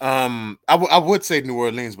 I would say New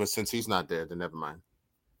Orleans, but since he's not there, then never mind.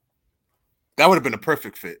 That would have been a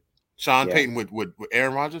perfect fit. Sean Payton with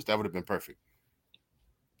Aaron Rodgers, that would have been perfect.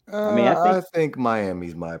 I think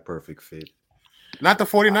Miami's my perfect fit. Not the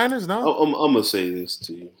 49ers, no? I'm gonna say this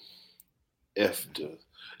to you. That's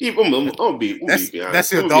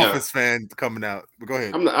your Dolphins fan coming out. But go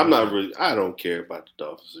ahead. I'm not really. I don't care about the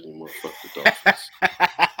Dolphins anymore. Fuck the Dolphins.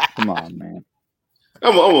 Come on, man.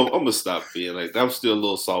 I'm gonna stop being like. I'm still a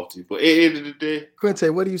little salty, but at the end of the day,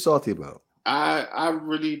 Quinte, what are you salty about? I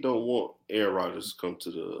really don't want Aaron Rodgers to come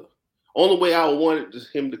to the. Only way I wanted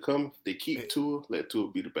him to come, they keep Tua, let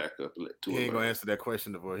Tua be the backup. Let Tua. He ain't gonna answer that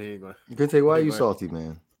question, boy. He ain't gonna. Quinte, why are you salty,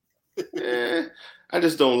 man? I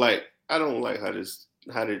just don't like. I don't like how they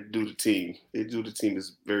do the team. They do the team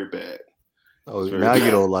is very bad. Oh, now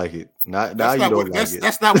you don't like it. Now you don't like it.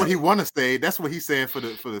 That's not what he want to say. That's what he's saying for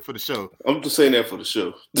the show. I'm just saying that for the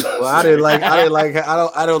show. Well, I don't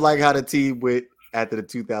like how the team went after the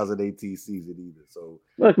 2018 season either. So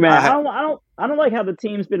look, man, I don't like how the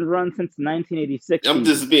team's been run since 1986. I'm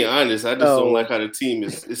just being honest. I just don't like how the team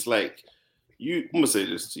is. It's like I'm gonna say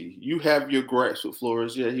this to you. You have your gripes with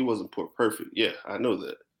Flores. Yeah, he wasn't perfect. Yeah, I know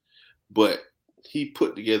that. But he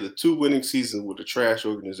put together 2 winning seasons with a trash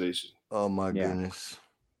organization. Oh my goodness!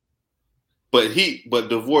 But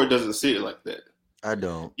DeVore doesn't see it like that. I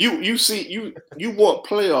don't. You want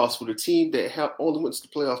playoffs with a team that only went to the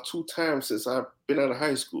playoffs 2 times since I've been out of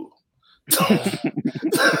high school.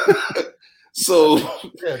 So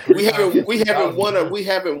we haven't won a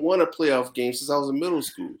playoff game since I was in middle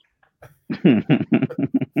school. But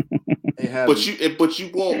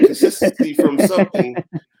you want consistency from something.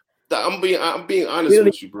 I'm being honest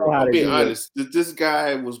with you, bro. I'm being honest. This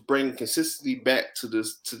guy was bringing consistency back to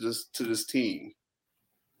this team.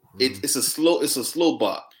 It's a slow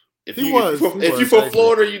bop. If you're from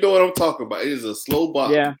Florida, you know what I'm talking about. It is a slow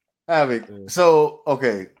bop. Yeah. Havoc. So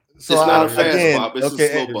okay. So it's not a fast bop. It's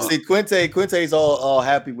a slow bop. See, Quinte's all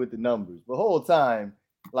happy with the numbers, the whole time,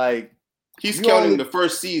 like he's counting the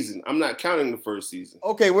first season. I'm not counting the first season.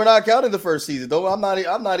 Okay, we're not counting the first season, though. I'm not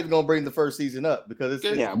even gonna bring the first season up because it's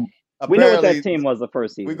we know what that team was the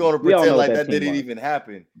first season. We're gonna pretend like that didn't even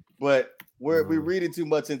happen, but we're reading too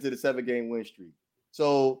much into the 7-game win streak.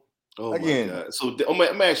 So again, my God. So I'm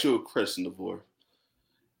gonna ask you a question, DeVore.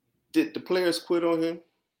 Did the players quit on him?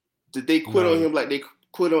 Did they quit on him like they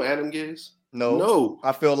quit on Adam Gase? No.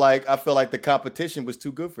 I feel like the competition was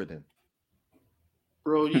too good for them.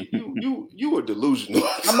 Bro, you were delusional.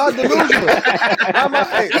 I'm not delusional. Let me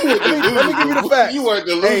give you the facts. You were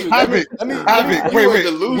delusional. Wait.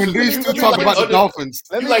 When these two talk about the Dolphins,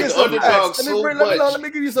 you like the underdog so much. Let me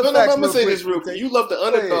give you some facts. I'm gonna say this real quick. You love the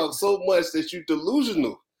underdog so much that you're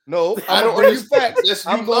delusional. No, I'm going to bring you facts.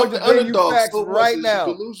 I'm going to bring you facts right now.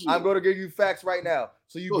 I'm going to give you facts right now.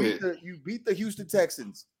 So you beat the Houston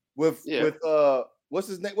Texans with what's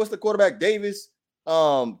his name? What's the quarterback? Davis.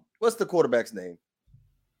 What's the quarterback's name?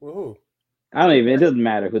 Whoa. I don't even. It doesn't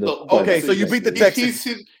matter who the. So you beat the Texans.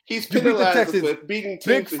 He's penalized with beating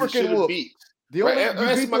teams that he should have beat. You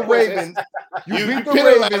beat the Ravens. You beat the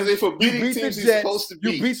Ravens. You beat the Jets.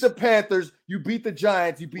 You beat the Panthers. You beat the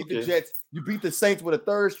Giants. You beat the Jets. You beat the Saints with a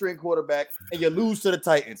 3rd-string quarterback, and you lose to the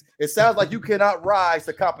Titans. It sounds like you cannot rise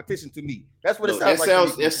to competition to me. That's what it sounds like.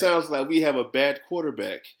 It sounds like we have a bad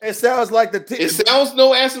quarterback. It sounds like it sounds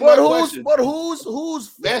no. Answer my question. But who's?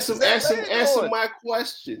 Answer my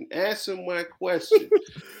question. Answer my question.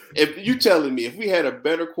 If you telling me if we had a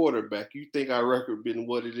better quarterback, you think our record been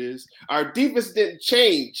what it is? Our defense didn't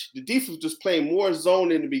change. The defense was just playing more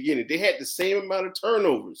zone in the beginning. They had the same amount of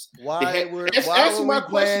turnovers. Why were we playing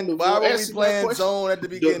zone at the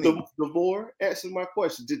beginning? DeVore, answer my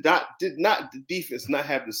question. Did not the defense not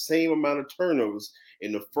have the same amount of turnovers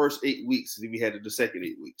in the first 8 weeks that we had in the second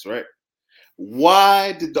 8 weeks, right?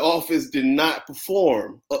 Why did the offense did not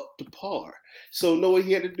perform up to par? So know what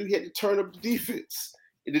he had to do? He had to turn up the defense.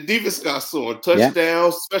 The defense got scoring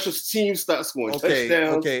touchdowns. Special teams start scoring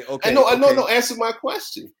touchdowns. Okay. I know. No, answer my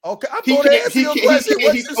question. Okay, I'm going to answer your question.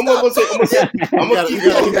 I'm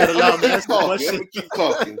gonna keep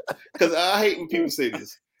talking because I hate when people say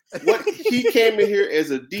this. He came in here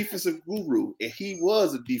as a defensive guru, and he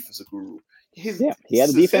was a defensive guru. He had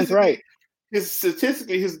the defense right.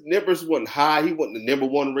 Statistically, his numbers wasn't high. He wasn't the number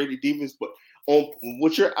one rated defense, but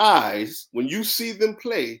with your eyes, when you see them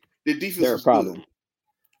play, the defense is good.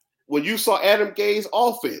 When you saw Adam Gase's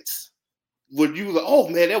offense, when you were like, oh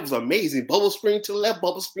man, that was amazing. Bubble screen to the left,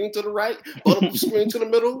 bubble screen to the right, bubble screen to the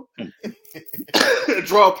middle.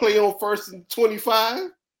 Draw a play on 1st and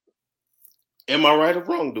 25. Am I right or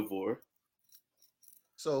wrong, DeVore?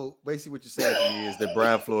 So basically what you're saying to me is that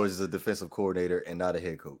Brian Flores is a defensive coordinator and not a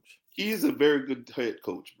head coach. He's a very good head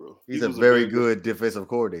coach, bro. He's a very good defensive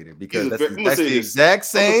coordinator because that's the exact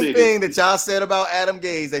same thing that y'all said about Adam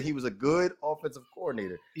Gase, that he was a good offensive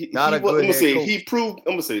coordinator, not a good head coach. He proved.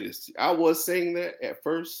 I'm gonna say this. I was saying that at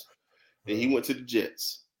first, and he went to the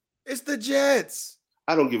Jets. It's the Jets.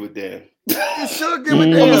 I don't give a damn. You should give a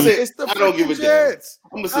damn. It's the Jets.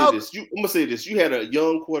 I'm gonna say this. You had a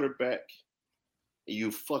young quarterback, and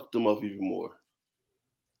you fucked him up even more.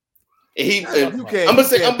 And I'm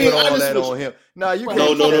being honest with you. No, you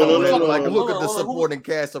can't. No. Like, look at the supporting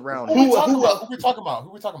cast around him. Who we talking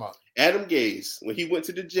about? Adam Gase, when he went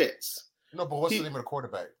to the Jets. No, but what's the name of the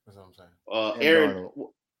quarterback? That's what I'm saying. Aaron.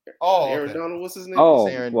 Aaron Donald. What's his name?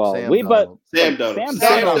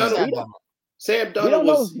 Sam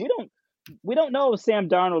Darnold. We don't know if Sam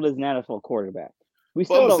Darnold is an NFL quarterback. We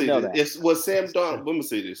still don't know that. Sam Darnold. Let me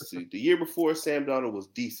say this to you. The year before, Sam Darnold was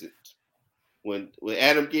decent. When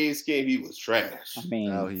Adam Gase came, he was trash. I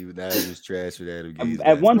mean, he was trash with Adam Gase.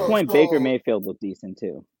 At one point, Baker Mayfield looked decent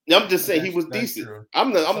too. I'm just saying he was decent. True.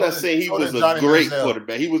 I'm not saying he was a great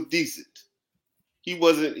quarterback. He was decent. He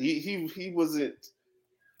wasn't. He wasn't.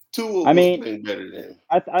 Tua was playing better than him.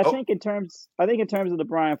 I think in terms of the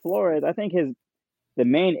Brian Flores, I think the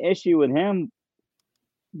main issue with him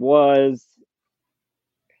was,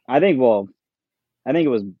 I think it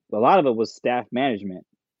was a lot of it was staff management.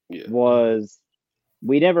 Yeah. Was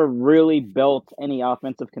we never really built any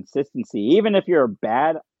offensive consistency. Even if you're a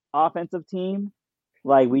bad offensive team,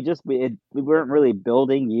 like we weren't really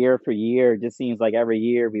building year for year. It just seems like every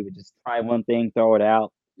year we would just try one thing, throw it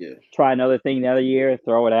out. Yeah. Try another thing the other year,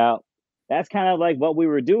 throw it out. That's kind of like what we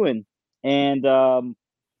were doing. And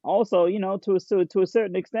also, to a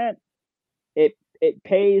certain extent, it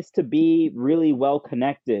pays to be really well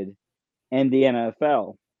connected in the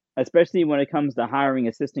NFL. Especially when it comes to hiring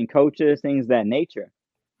assistant coaches, things of that nature.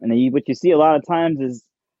 And then what you see a lot of times is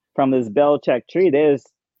from this Belichick tree, there's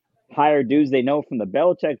higher dudes they know from the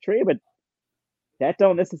Belichick tree, but that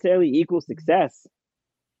don't necessarily equal success.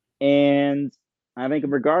 And I think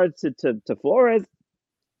in regards to Flores,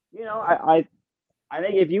 I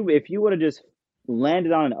think if you would have just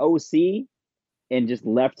landed on an OC and just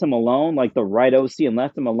left him alone, like the right OC, and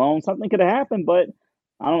left him alone, something could have happened. But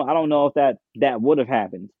I don't know if that would have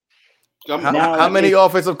happened. How many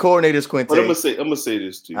offensive coordinators, Quinte? But I'm gonna say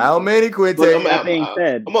this to you. How many, Quinte? That being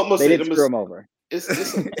said, they didn't screw him over. I'm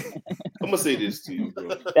gonna say this to you, bro.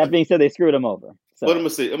 That being said, they screwed him over. So. But I'm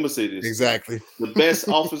gonna say this. Exactly. The best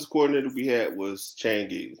offensive coordinator we had was Chan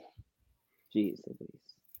Gailey. Jeez.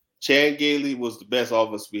 Chan Gailey was the best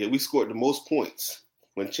offense we had. We scored the most points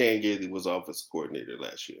when Chan Gailey was offensive coordinator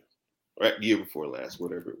last year, right? The year before last,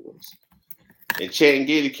 whatever it was. And Chan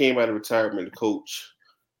Gailey came out of retirement to coach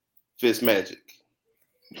Fitzmagic.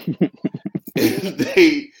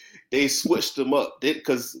 They switched him up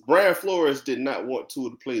because Brian Flores did not want Tua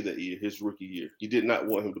to play that year, his rookie year. He did not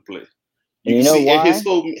want him to play. You know why?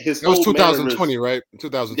 His that was 2020, right?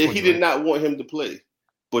 2020. He did not want him to play.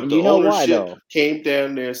 But the ownership came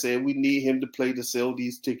down there and said, we need him to play to sell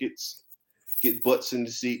these tickets, get butts in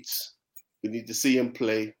the seats. We need to see him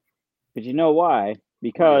play. But you know why?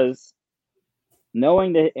 Because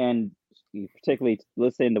knowing that, and particularly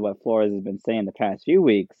listening to what Flores has been saying the past few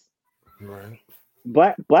weeks, right?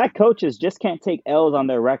 Black coaches just can't take L's on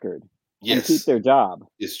their record and keep their job.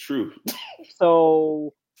 It's true.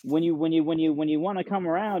 So when you want to come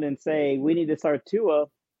around and say we need to start Tua,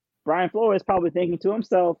 Brian Flores is probably thinking to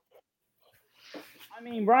himself, I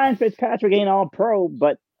mean, Ryan Fitzpatrick ain't all pro,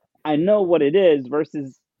 but I know what it is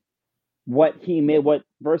versus what he made,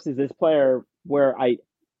 versus this player where I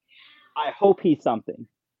hope he's something,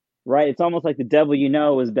 right? It's almost like the devil you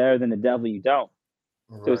know is better than the devil you don't,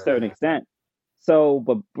 to a certain extent. So,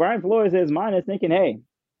 but Brian Flores, in his mind, is thinking, hey,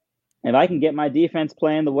 if I can get my defense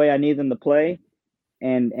playing the way I need them to play,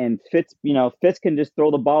 and Fitz can just throw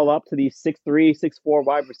the ball up to these 6'3", 6'4"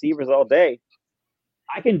 wide receivers all day,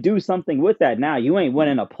 I can do something with that now. You ain't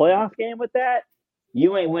winning a playoff game with that.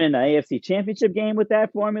 You ain't winning an AFC championship game with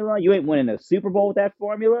that formula. You ain't winning a Super Bowl with that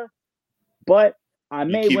formula. But I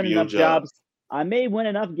may win enough jobs. I may win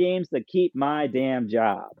enough games to keep my damn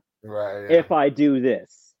job. Right. Yeah. If I do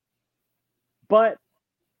this. But,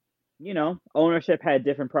 you know, ownership had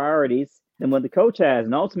different priorities than what the coach has.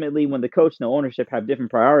 And ultimately, when the coach and the ownership have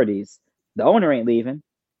different priorities, the owner ain't leaving.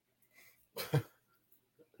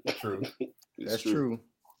 True. That's true.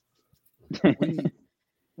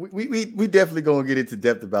 We definitely gonna get into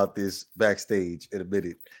depth about this backstage in a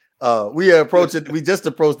minute. We just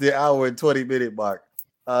approached the hour and 20-minute mark.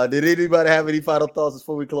 Did anybody have any final thoughts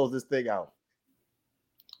before we close this thing out?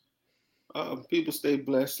 People stay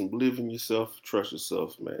blessed and believe in yourself, trust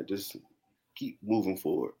yourself, man. Just keep moving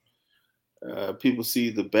forward. People see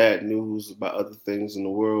the bad news about other things in the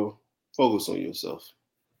world. Focus on yourself.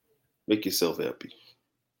 Make yourself happy.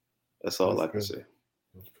 That's all I can say.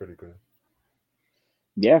 That's pretty good.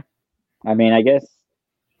 Yeah. I mean, I guess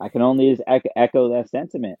I can only just echo that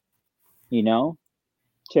sentiment. You know,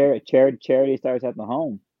 charity starts at the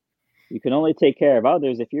home. You can only take care of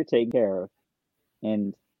others if you're taken care of.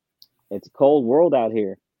 And it's a cold world out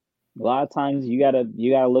here. A lot of times you gotta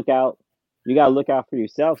look out. You gotta look out for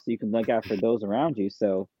yourself so you can look out for those around you.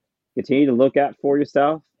 So continue to look out for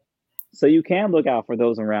yourself so you can look out for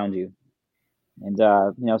those around you. And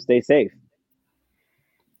stay safe.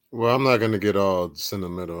 Well, I'm not going to get all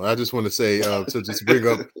sentimental. I just want to say to just bring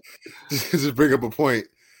up a point.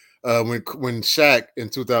 When Shaq in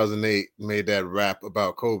 2008 made that rap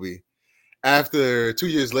about Kobe, after 2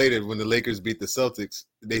 years later, when the Lakers beat the Celtics,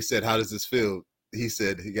 they said, "How does this feel?" He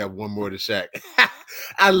said he got one more to Shaq.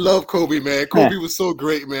 I love Kobe, man. Kobe was so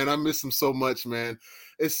great, man. I miss him so much, man.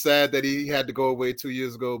 It's sad that he had to go away 2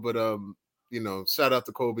 years ago, but shout out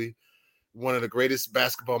to Kobe. One of the greatest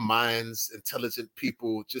basketball minds, intelligent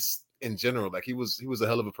people, just in general. Like he was a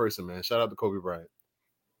hell of a person, man. Shout out to Kobe Bryant.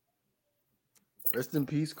 Rest in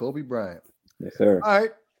peace, Kobe Bryant. Yes, sir. All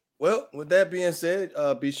right. Well, with that being said,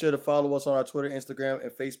 be sure to follow us on our Twitter, Instagram,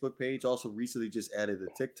 and Facebook page. Also, recently just added a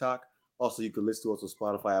TikTok. Also, you can listen to us on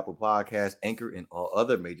Spotify, Apple Podcasts, Anchor, and all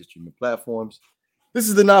other major streaming platforms. This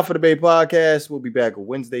is the Not For The Bay podcast. We'll be back on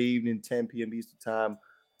Wednesday evening, 10 p.m. Eastern time.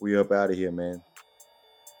 We up out of here, man.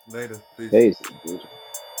 Later. Peace.